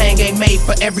 Everything ain't made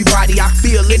for everybody. I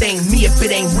feel it ain't me if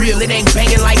it ain't real. It ain't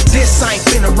banging like this. I ain't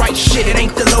finna write shit. It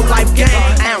ain't the low life game.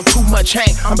 I don't too much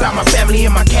hang. I'm about my family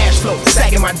and my cash flow.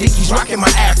 Sagging my dickies, rocking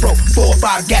my afro. 4 or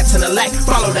 5 gats in the lack.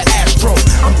 Follow the Astro.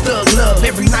 I'm thug love.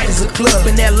 Every night is a club.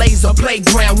 And LA's a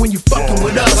playground when you fucking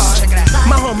with us.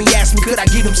 My homie asked me could I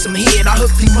get him some head. I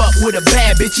hooked him up with a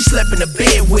bad bitch he slept in the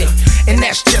bed with. And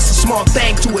that's just a small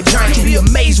thing to a giant. You'll be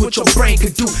amazed what your brain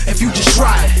could do if you just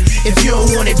try it. If you don't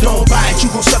want it, don't buy it. You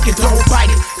gon' suck it, don't bite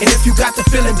it. And if you got the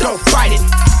feeling, don't fight it.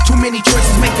 Too many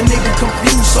choices make a nigga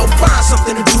confused. So find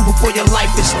something to do before your life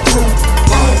is through.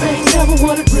 Life ain't never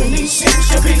what it really seems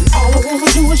to be. All I wanna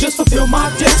do is just fulfill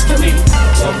my destiny.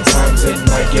 Sometimes it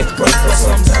might get broke, but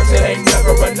sometimes it ain't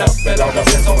never enough. It all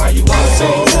depends on how you want it. Life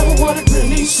ain't never what it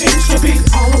really seems to be.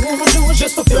 All I wanna do is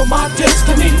just fulfill my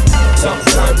destiny.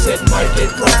 Sometimes it might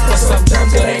get broke, but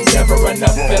sometimes it ain't never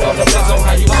enough. It all depends on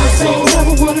how you want it. Life ain't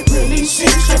never what it really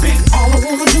seems to be. All I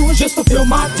wanna do is just fulfill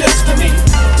my destiny.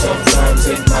 Sometimes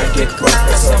it might get broke,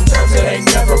 but sometimes it ain't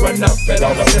never enough. It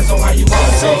all depends on how you want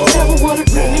it. Life ain't never what it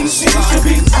really seems to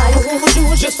be. All I wanna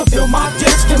do is just fulfill my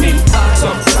destiny.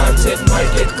 Sometimes it might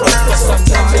get broke, but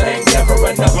sometimes it ain't never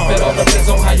enough. It all depends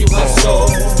on how you hustle.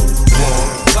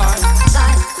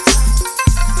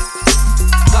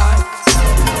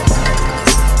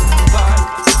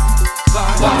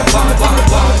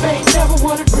 Life ain't never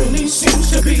what it really seems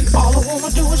to be. All I wanna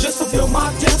do is just fulfill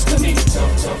my destiny.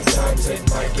 Sometimes it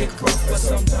might get broke, but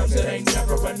sometimes it ain't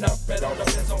never enough. It all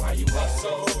depends on how you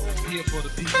hustle. Here for the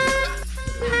people.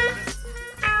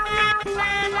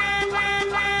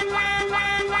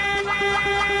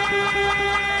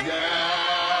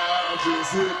 Yeah,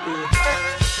 just hit me.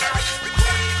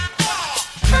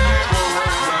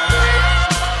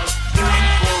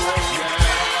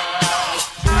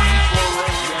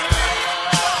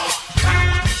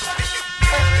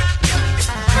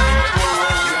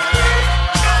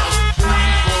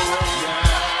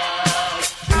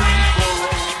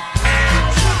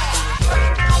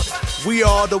 We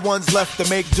are the ones left to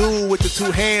make do with the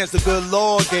 2 hands the good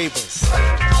Lord gave us.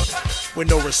 With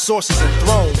no resources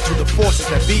enthroned to the forces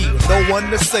that be, with no one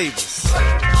to save us.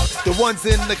 The ones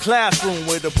in the classroom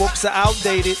where the books are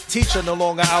outdated, teacher no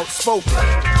longer outspoken.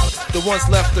 The ones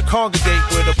left to congregate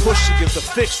where the pusher gives a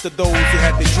fix to those who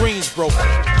had their dreams broken.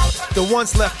 The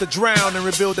ones left to drown and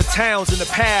rebuild the towns in the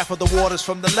path of the waters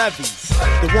from the levees.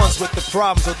 The ones with the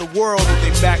problems of the world who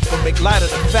they back but make light of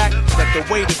the fact that the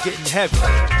weight is getting heavy.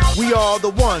 We are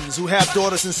the ones who have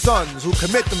daughters and sons who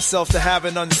commit themselves to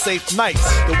having unsafe nights.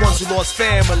 The ones who lost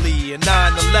family in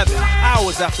 9/11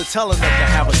 hours after telling them to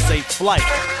have a safe flight.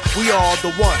 We are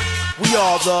the ones. We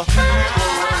are the.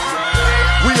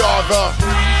 We are the.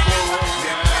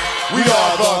 We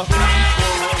are the.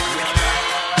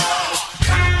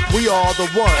 We are the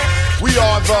ones. We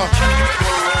are the.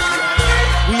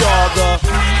 We are the.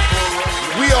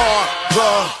 We are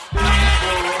the.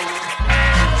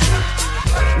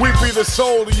 We be the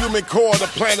soul, the human core, the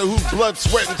planet whose blood,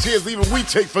 sweat, and tears even we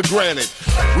take for granted.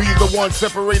 We the ones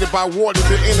separated by waters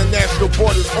and international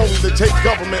borders only to take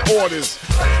government orders.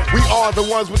 We are the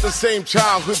ones with the same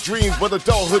childhood dreams, but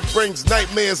adulthood brings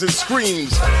nightmares and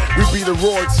screams. We be the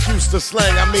raw excuse to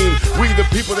slang. I mean, we the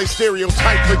people they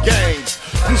stereotype for gangs.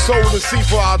 Who sold the sea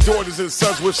for our daughters and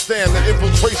sons withstand the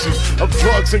infiltration of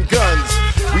drugs and guns.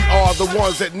 We are the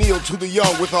ones that kneel to the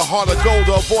young with a heart of gold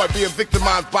to avoid being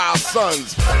victimized by our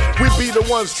sons. We be the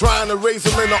ones trying to raise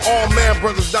them into all-man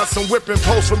brothers, not some whipping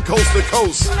posts from coast to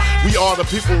coast. We are the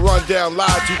people run down,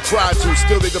 lied to, cried to,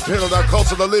 still they depend on our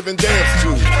culture to live and dance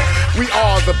to. We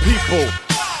are the people,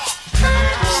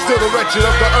 still the wretched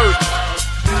of the earth.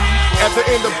 At the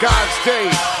end of God's day,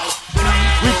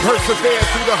 we persevere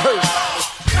through the hurt.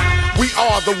 We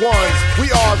are the ones,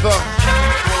 we are the.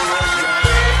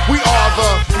 We are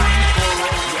the.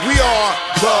 We are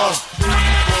the.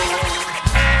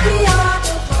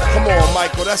 Come on,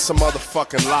 Michael, that's a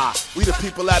motherfucking lie. We the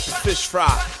people at the fish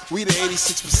fry. We the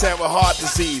 86% with heart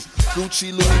disease.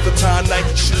 Gucci, Louis Vuitton,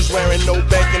 Nike shoes, wearing no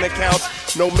banking accounts,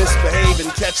 no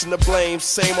misbehaving, catching the blame.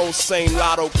 Same old same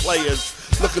lotto players.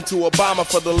 Looking to Obama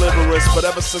for deliverance, but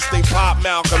ever since they popped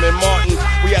Malcolm and Martin,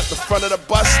 we at the front of the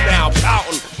bus now,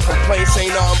 pouting. Complaints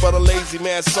ain't nothing but a lazy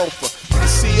man's sofa. The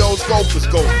CEO's gopher's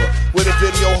gopher, with a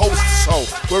video hostess hoe.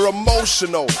 We're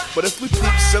emotional, but if we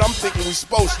peep shit, I'm thinking we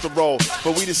supposed to roll.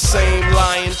 But we the same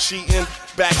lying, cheating,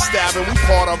 backstabbing, we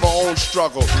part of our own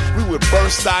struggle. We would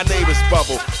burst our neighbor's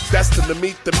bubble, destined to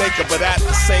meet the maker, but at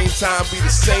the same time be the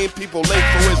same people late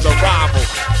for his arrival.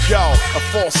 Yo, a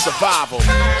false survival.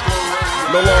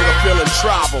 No longer feeling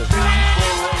tribal.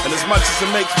 And as much as it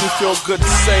makes me feel good to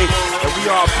say that we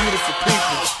are beautiful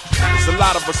people, there's a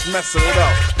lot of us messing it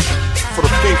up for the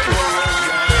people.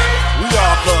 We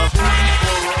are the.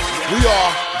 We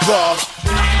are the.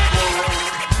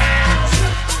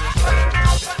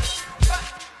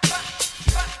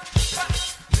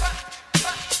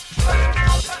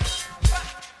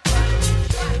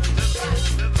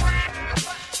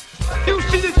 You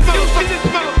see this motherfucker.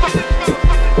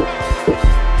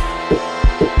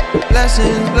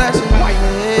 Blessings, blessings,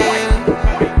 yeah.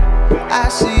 I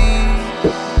see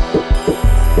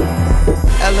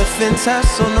elephant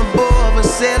tusks on the bow of a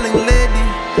sailing lady,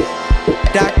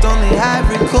 docked on the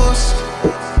Ivory Coast.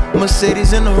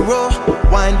 Mercedes in a row,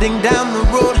 winding down the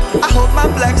road. I hope my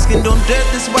black skin don't dirt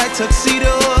this white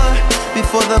tuxedo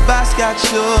before the boss got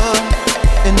sure.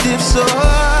 And if so,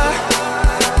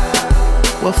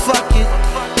 well fuck it,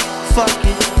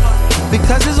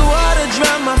 because this water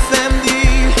drown my family.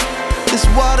 This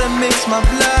water makes my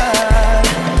blood.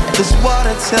 This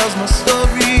water tells my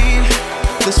story.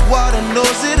 This water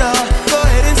knows it all. Go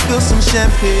ahead and spill some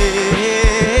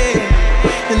champagne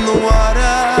in the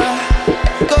water.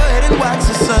 Go ahead and watch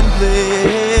the sun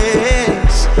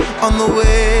blaze on the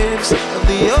waves of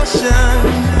the ocean.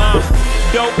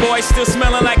 Dope boy still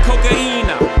smelling like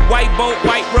cocaine. White boat,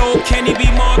 white road, can he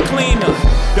be more cleaner?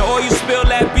 The oil you spill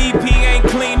that BP ain't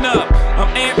clean up.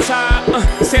 I'm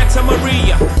anti-Santa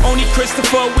Maria. Only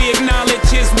Christopher we acknowledge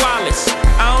his Wallace.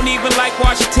 I don't even like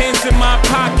Washingtons in my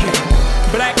pocket.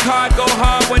 Black card go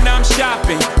hard when I'm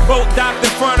shopping. Boat docked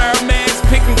in front of her man's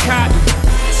picking cotton.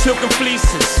 Silken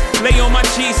fleeces, lay on my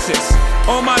Jesus.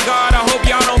 Oh my God, I hope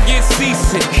y'all don't get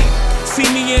seasick. See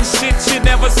me in shit you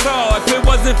never saw. If it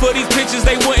wasn't for these pictures,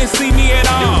 they wouldn't see me at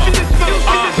all.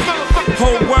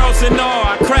 Whole world's in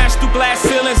awe. I crash through glass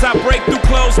ceilings, I break through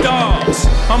closed doors.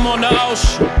 I'm on the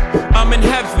ocean, I'm in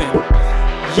heaven.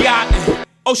 Yachting,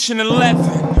 Ocean 11.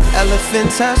 Elephant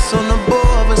tusks on the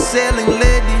bow of a sailing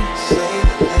lady,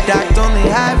 docked on the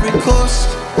Ivory Coast.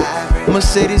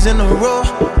 Mercedes in a row,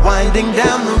 winding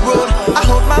down the road. I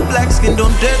hope my black skin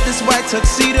don't dirt this white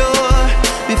tuxedo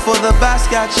before the boss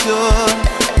got sure.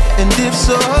 And if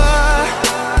so,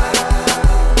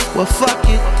 well fuck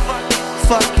it,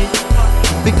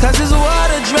 Because this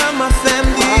water drown my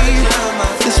family.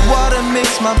 This water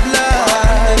makes my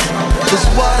blood. This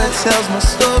water tells my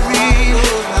story.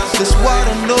 This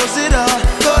water knows it all.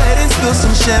 Go ahead and spill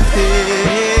some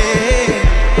champagne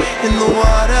in the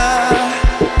water.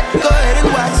 Go ahead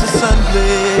and watch the sun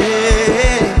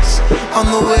blaze on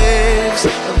the waves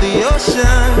of the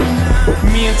ocean.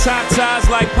 Me and Tatas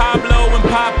like Pablo and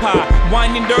Papa,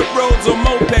 winding dirt roads on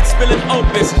mopeds, spilling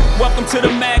opus. Welcome to the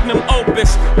magnum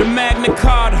opus, the Magna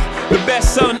Carta, the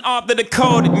best-selling author, the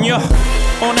code. Yeah.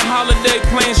 On a holiday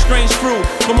playing strange fruit.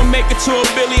 I'ma make it to a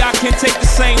Billy, I can't take the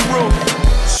same route.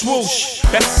 Swoosh,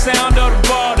 that's the sound of the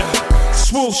border.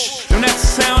 Swoosh, and that's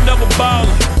the sound of a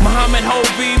baller. Muhammad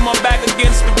Hovey, my back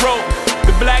against the rope.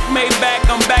 The black made back,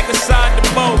 I'm back inside the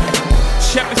boat.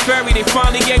 Shepherd Ferry, they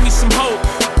finally gave me some hope.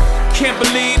 Can't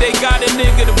believe they got a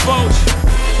nigga to vote.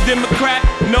 Democrat,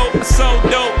 nope, I so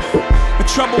dope. The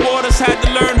troubled waters had to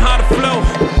learn how to flow.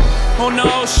 On the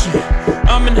ocean,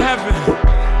 I'm in heaven.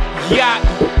 Yacht,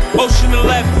 Ocean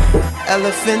 11.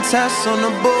 Elephant tusk on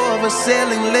the bow of a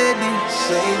sailing lady.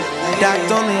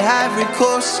 Docked on the Ivory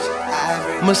Coast.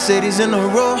 Mercedes in a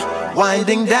row,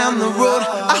 winding down the road.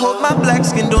 I hope my black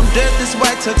skin don't dirt this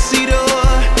white tuxedo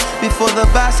before the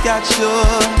boss got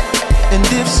sure. And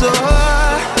if so,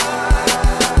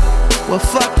 well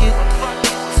fuck it,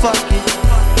 fuck it.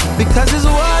 Because this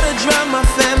water drown my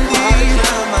family.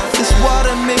 This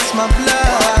water makes my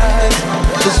blood.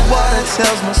 This water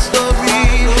tells my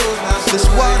story. This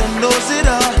water knows it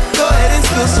all. Go ahead and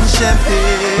spill some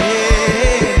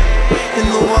champagne in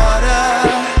the water.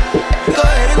 Go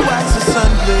ahead and watch the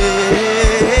sun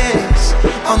blaze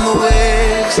on the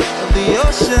waves of the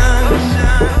ocean.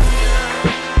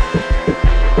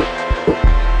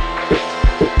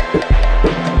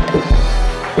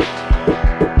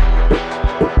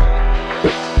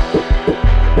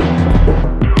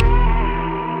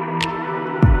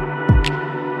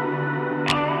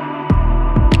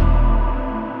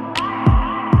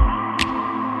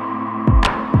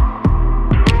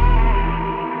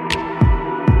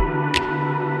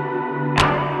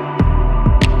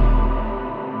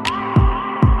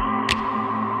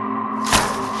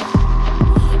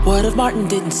 What if Martin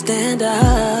didn't stand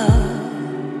up?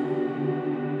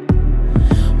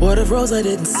 What if Rosa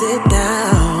didn't sit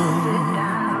down?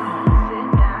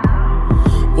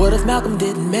 What if Malcolm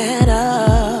didn't man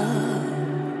up?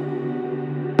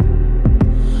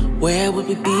 Where would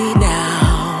we be now?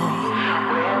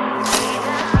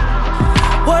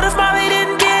 What if Marley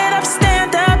didn't get up,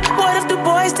 stand up? What if Du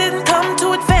Bois didn't come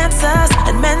to advance us?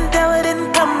 And Mandela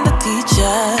didn't come to teach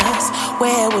us?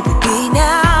 Where would we be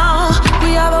now?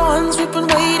 We are the ones we've been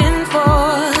waiting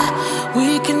for.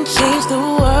 We can change the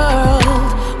world.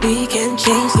 We can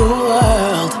change the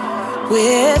world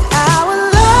with our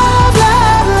love,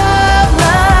 love, love,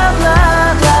 love,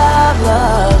 love, love,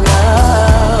 love,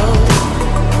 love.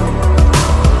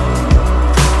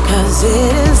 'Cause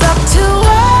it is up to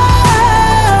us.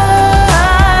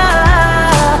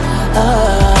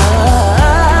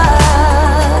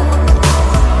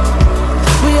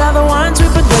 We are the ones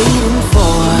we've been waiting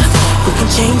for. We can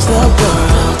change the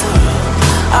world.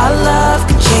 Our love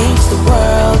can change the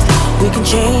world. We can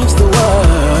change the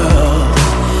world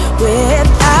with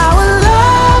our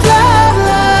love, love,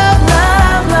 love,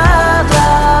 love, love,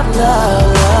 love, love,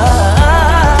 love.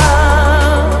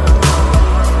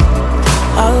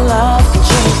 Our love can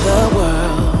change the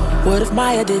world. What if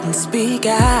Maya didn't speak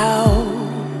out?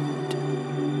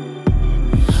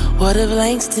 What if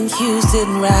Langston Hughes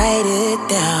didn't write it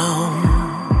down?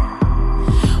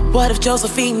 What if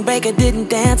Josephine Baker didn't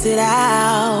dance it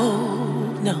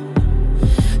out? No.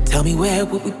 Tell me, where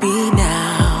would we be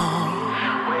now?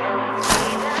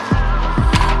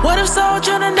 What if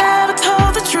Sojourner never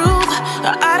told the truth?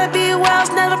 Or Ida B. Wells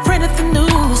never printed the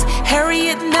news?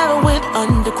 Harriet never went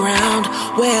underground?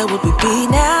 Where would we be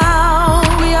now?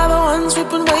 We are the ones we've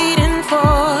been waiting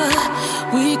for.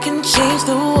 We can change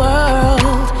the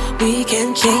world. We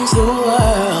can change the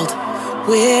world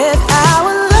with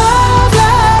our love,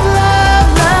 love, love,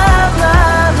 love,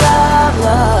 love, love,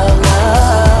 love,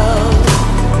 love.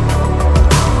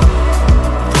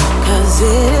 'Cause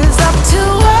it is up to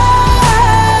us.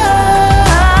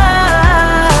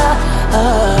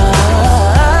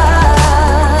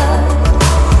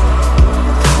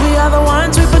 We are the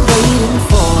ones we've been waiting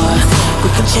for. We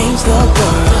can change the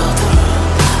world.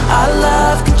 Our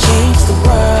love can change the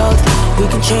world. We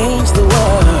can change the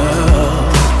world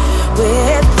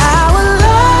with our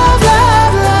love,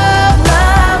 love, love,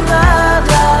 love, love,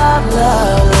 love,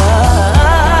 love, love.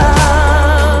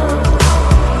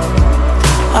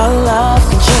 Our love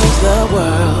can change the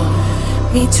world.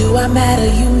 Me too, I matter,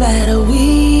 you matter,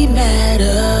 we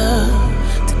matter.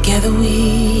 Together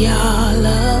we are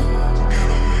love.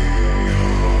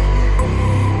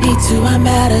 Me too, I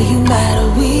matter, you matter,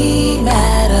 we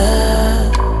matter.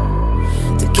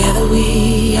 Together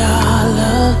we are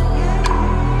love.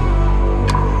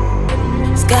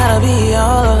 It's gotta be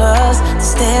all of us to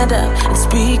stand up and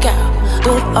speak out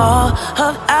with all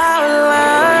of our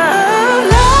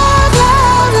love. Love,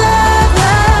 love, love,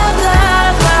 love,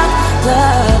 love, love,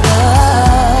 love,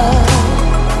 love.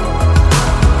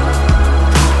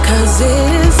 'Cause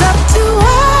it's up to us.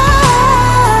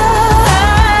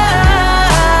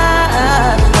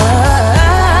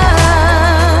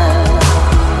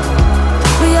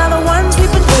 We are the ones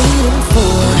we've been waiting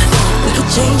for. We could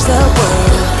change the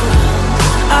world.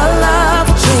 Our love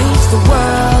will change the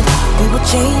world. We will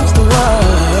change the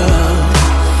world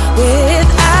with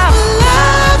our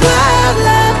love, love,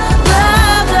 love,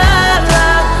 love, love,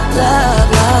 love, love,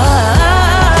 love.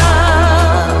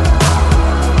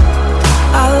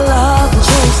 Our love will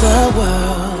change the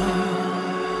world.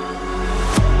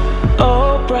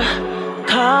 Oprah,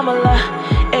 Kamala,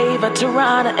 Ava,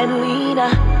 Tarana, and Lena,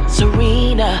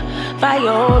 Serena,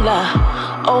 Viola,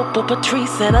 Oprah,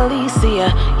 Patrice, and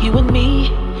Alicia. You and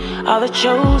me are the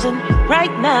chosen.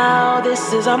 Right now,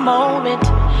 this is our moment.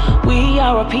 We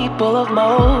are a people of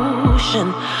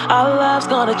motion. Our love's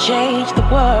gonna change the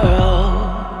world.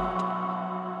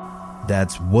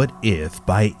 That's What If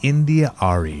by India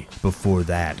Ari. Before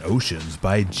that, Oceans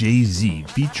by Jay-Z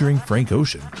featuring Frank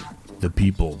Ocean. The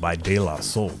People by De La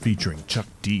Soul featuring Chuck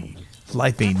D.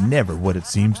 Life Ain't Never What It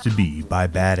Seems to Be by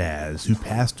Pizzazz, who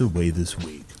passed away this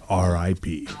week.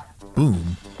 R.I.P.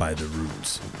 Boom by The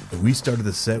Roots. We started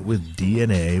the set with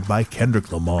DNA by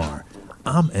Kendrick Lamar.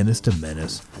 I'm Ennis to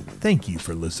Menace. Thank you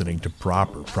for listening to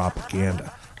Proper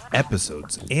Propaganda.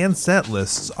 Episodes and set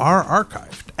lists are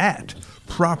archived at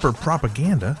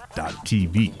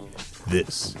properpropaganda.tv.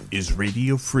 This is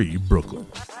Radio Free Brooklyn.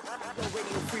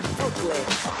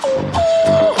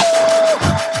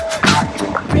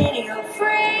 Radio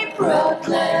Free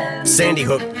Brooklyn. Sandy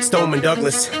Hook, Stoneman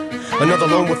Douglas. Another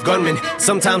lone wolf gunman.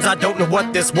 Sometimes I don't know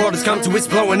what this world has come to. It's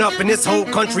blowing up and this whole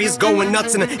country is going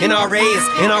nuts. And NRAs,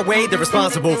 in our way, they're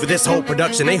responsible for this whole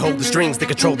production. They hold the strings, they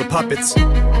control the puppets.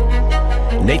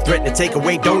 And they threaten to take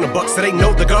away donor bucks, so they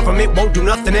know the government won't do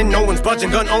nothing and no one's budging.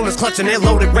 Gun owners clutching their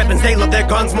loaded weapons. They love their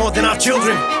guns more than our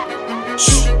children.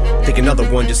 Shh, think another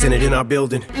one just entered in our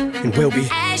building and we'll be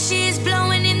ashes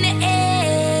blowing in the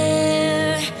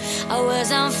air. I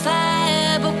was on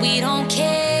fire, but we don't care.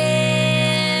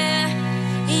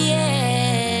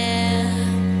 Yeah,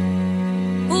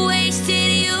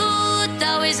 wasted youth,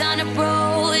 always on the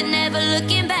road, never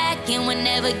looking back, and we're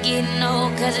never getting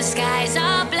old. 'Cause the skies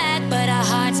are black, but our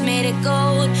hearts made it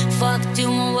gold. Fuck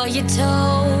doing what you're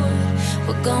told.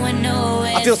 We're going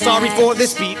nowhere. I feel sorry for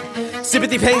this beat.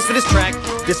 Sympathy pains for this track.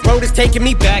 This road is taking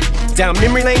me back down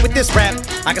memory lane with this rap.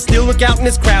 I can still look out in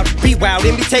this crowd, be wild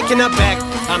and be taken aback.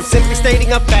 I'm simply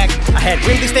stating a fact. I had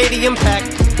Wembley Stadium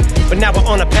packed, but now we're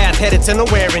on a path headed to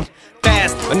nowhere and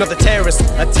fast. Another terrorist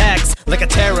attacks like a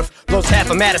tariff, blows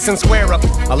half of Madison Square up.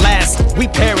 Alas, we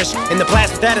perish in the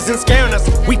blast, but that isn't scaring us.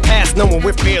 We pass knowing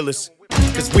we're fearless,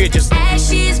 'cause we're just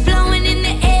ashes blowing in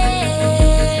the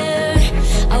air.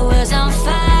 I was on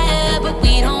fire, but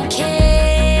we don't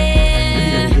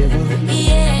care.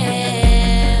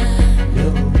 Yeah,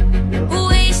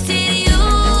 wasted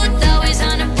youth, always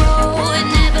on the road,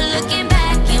 never looking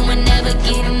back, and we're never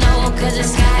getting old. 'Cause the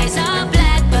skies are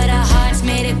black, but our hearts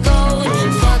made it gold.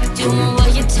 Fuck doing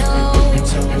what you're told,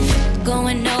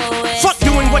 going nowhere. fuck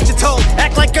doing what you're told.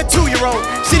 Act like a 2-year-old.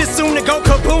 Shit is soon to go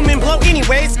kaboom and blow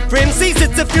anyways. For MCs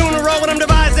it's a funeral when I'm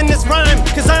devising this rhyme.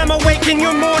 'Cause I'm awake in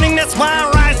your morning, that's why I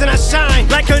rise and I shine.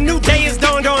 Like a new day has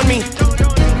dawned on me.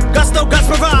 Gusto, Gus,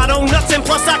 bravado, nuts, and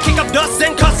plus I kick up dust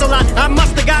and cuss a lot. I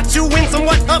must have got you in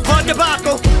somewhat of a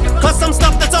debacle. Plus some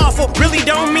stuff that's awful really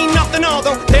don't mean nothing,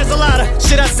 although there's a lot of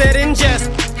shit I said in jest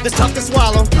that's tough to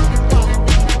swallow.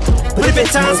 But if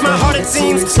at times my heart it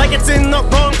seems like it's in the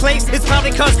wrong place, it's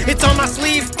probably 'cause it's on my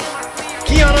sleeve.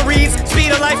 Keanu Reeves,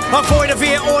 speed of life, avoid a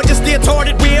veer or just steer toward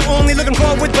it. We're only looking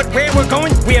forward, but where we're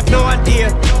going, we have no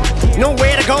idea.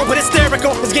 Nowhere to go but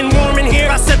hysterical, it's getting warm in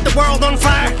here. I set the world on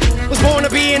fire, was born to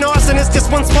be an arsonist. Just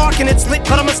one spark and it's lit,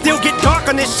 but I'ma still get dark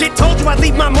on this shit. Told you I'd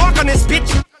leave my mark on this bitch.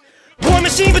 War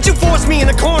machine, but you forced me in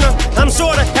the corner. I'm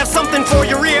sure to have something for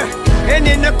your ear. And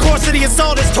in the course of the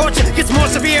assault, this torture gets more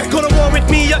severe. Go to war with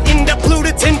me, or end up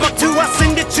looted Timbuktu. I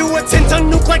send it to a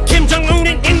 10-ton nuke like Kim Jong-un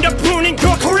and end up ruining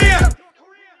your career.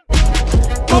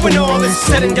 But when all is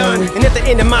said and done, and at the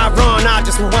end of my run, I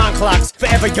just rewind clocks.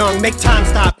 Forever young, make time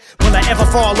stop. When Will I ever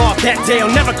fall off? That day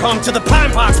I'll never come to the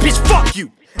pine box. Bitch, fuck you.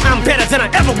 I'm better than I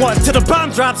ever was till the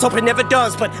bomb drops. Hope it never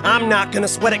does, but I'm not gonna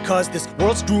sweat it, cause this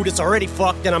world's screwed, it's already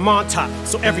fucked, and I'm on top,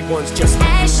 so everyone's just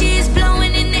ashes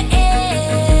blowing in the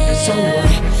air. So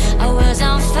what? Our world's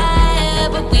on fire,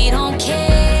 but we don't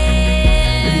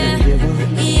care.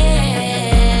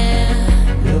 Yeah.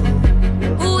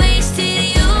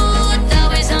 Wasted youth,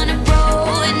 always on the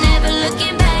road, and never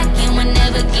looking back, and we're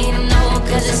never getting old,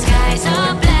 cause the skies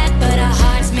are black, but our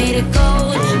hearts made of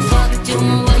gold. Fuck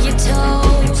doing what you're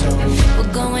told.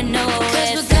 We're going nowhere.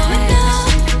 Cause we're going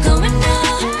up, going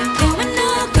up, going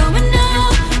up, going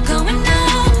up, going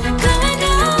up, going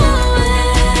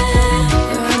nowhere.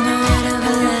 We're on the ride of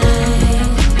our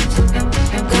lives.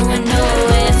 We're going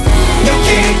nowhere fast. You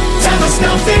can't tell us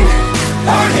nothing.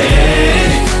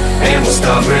 Hard-headed and we're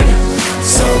stubborn,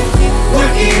 so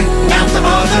we're in, not the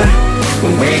other.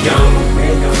 When we're young,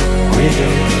 we're young.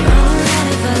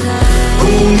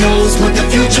 Who knows what the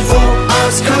future for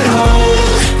us could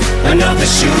hold? Another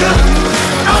shooter,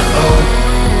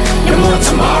 uh-oh. No more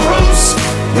tomorrows.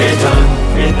 We're done,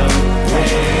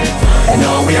 and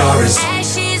all we are is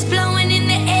ashes blowing in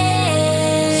the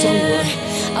air. So what?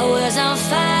 Our world's on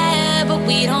fire, but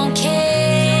we don't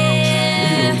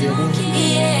care.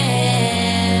 Yeah.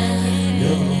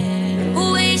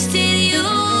 Wasted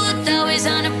youth, always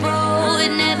on the road,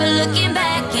 never looking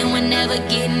back, and we're never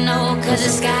getting old, cause the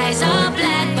skies are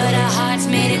black, but our hearts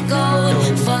made of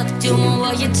gold. Fuck doing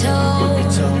what you're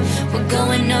told. We're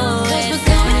going nowhere. Cause we're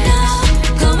going up,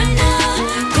 going up,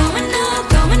 going up,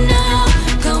 going up,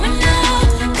 going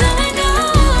up, going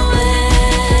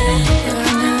nowhere. We're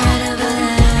on the ride of our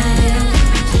lives.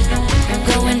 We're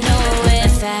going nowhere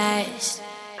fast.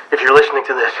 If you're listening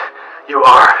to this, you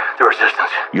are the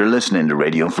resistance. You're listening to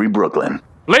Radio Free Brooklyn.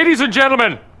 Ladies and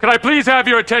gentlemen, can I please have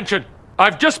your attention?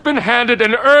 I've just been handed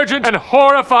an urgent and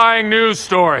horrifying news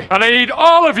story, and I need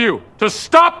all of you to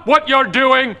stop what you're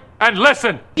doing and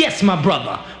listen. Yes, my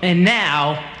brother. And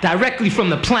now, directly from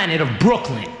the planet of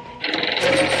Brooklyn.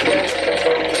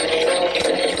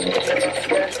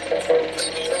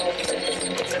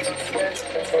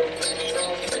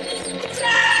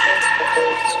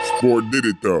 Sport did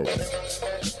it though.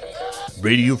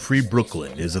 Radio Free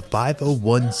Brooklyn is a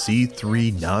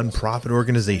 501c3 nonprofit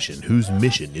organization whose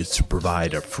mission is to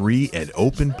provide a free and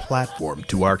open platform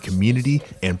to our community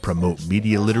and promote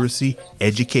media literacy,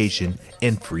 education,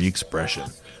 and free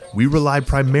expression. We rely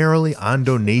primarily on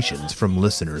donations from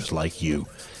listeners like you.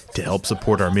 To help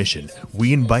support our mission,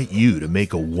 we invite you to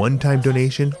make a one-time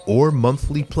donation or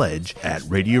monthly pledge at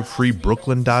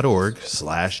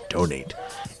radiofreebrooklyn.org/donate.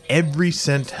 Every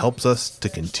cent helps us to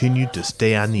continue to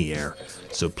stay on the air,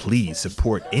 so please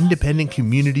support independent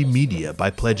community media by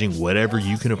pledging whatever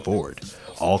you can afford.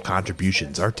 All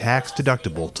contributions are tax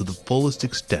deductible to the fullest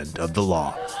extent of the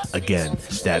law. Again,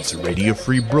 that's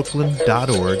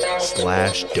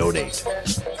radiofreebrooklyn.org/donate.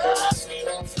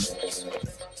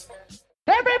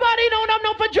 Everybody know I'm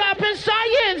known for dropping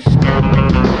science.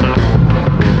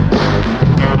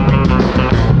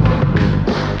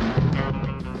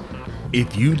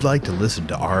 If you'd like to listen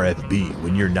to RFB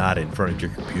when you're not in front of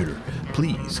your computer,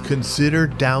 please consider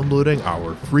downloading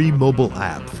our free mobile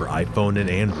app for iPhone and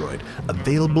Android,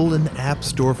 available in the App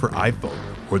Store for iPhone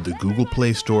or the Google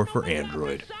Play Store for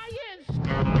Android.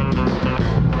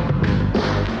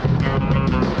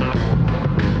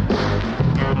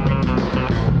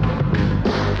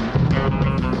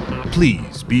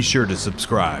 Please be sure to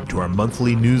subscribe to our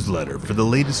monthly newsletter for the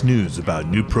latest news about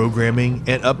new programming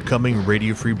and upcoming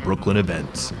Radio Free Brooklyn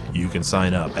events. You can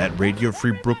sign up at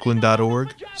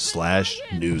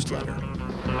radiofreebrooklyn.org/newsletter.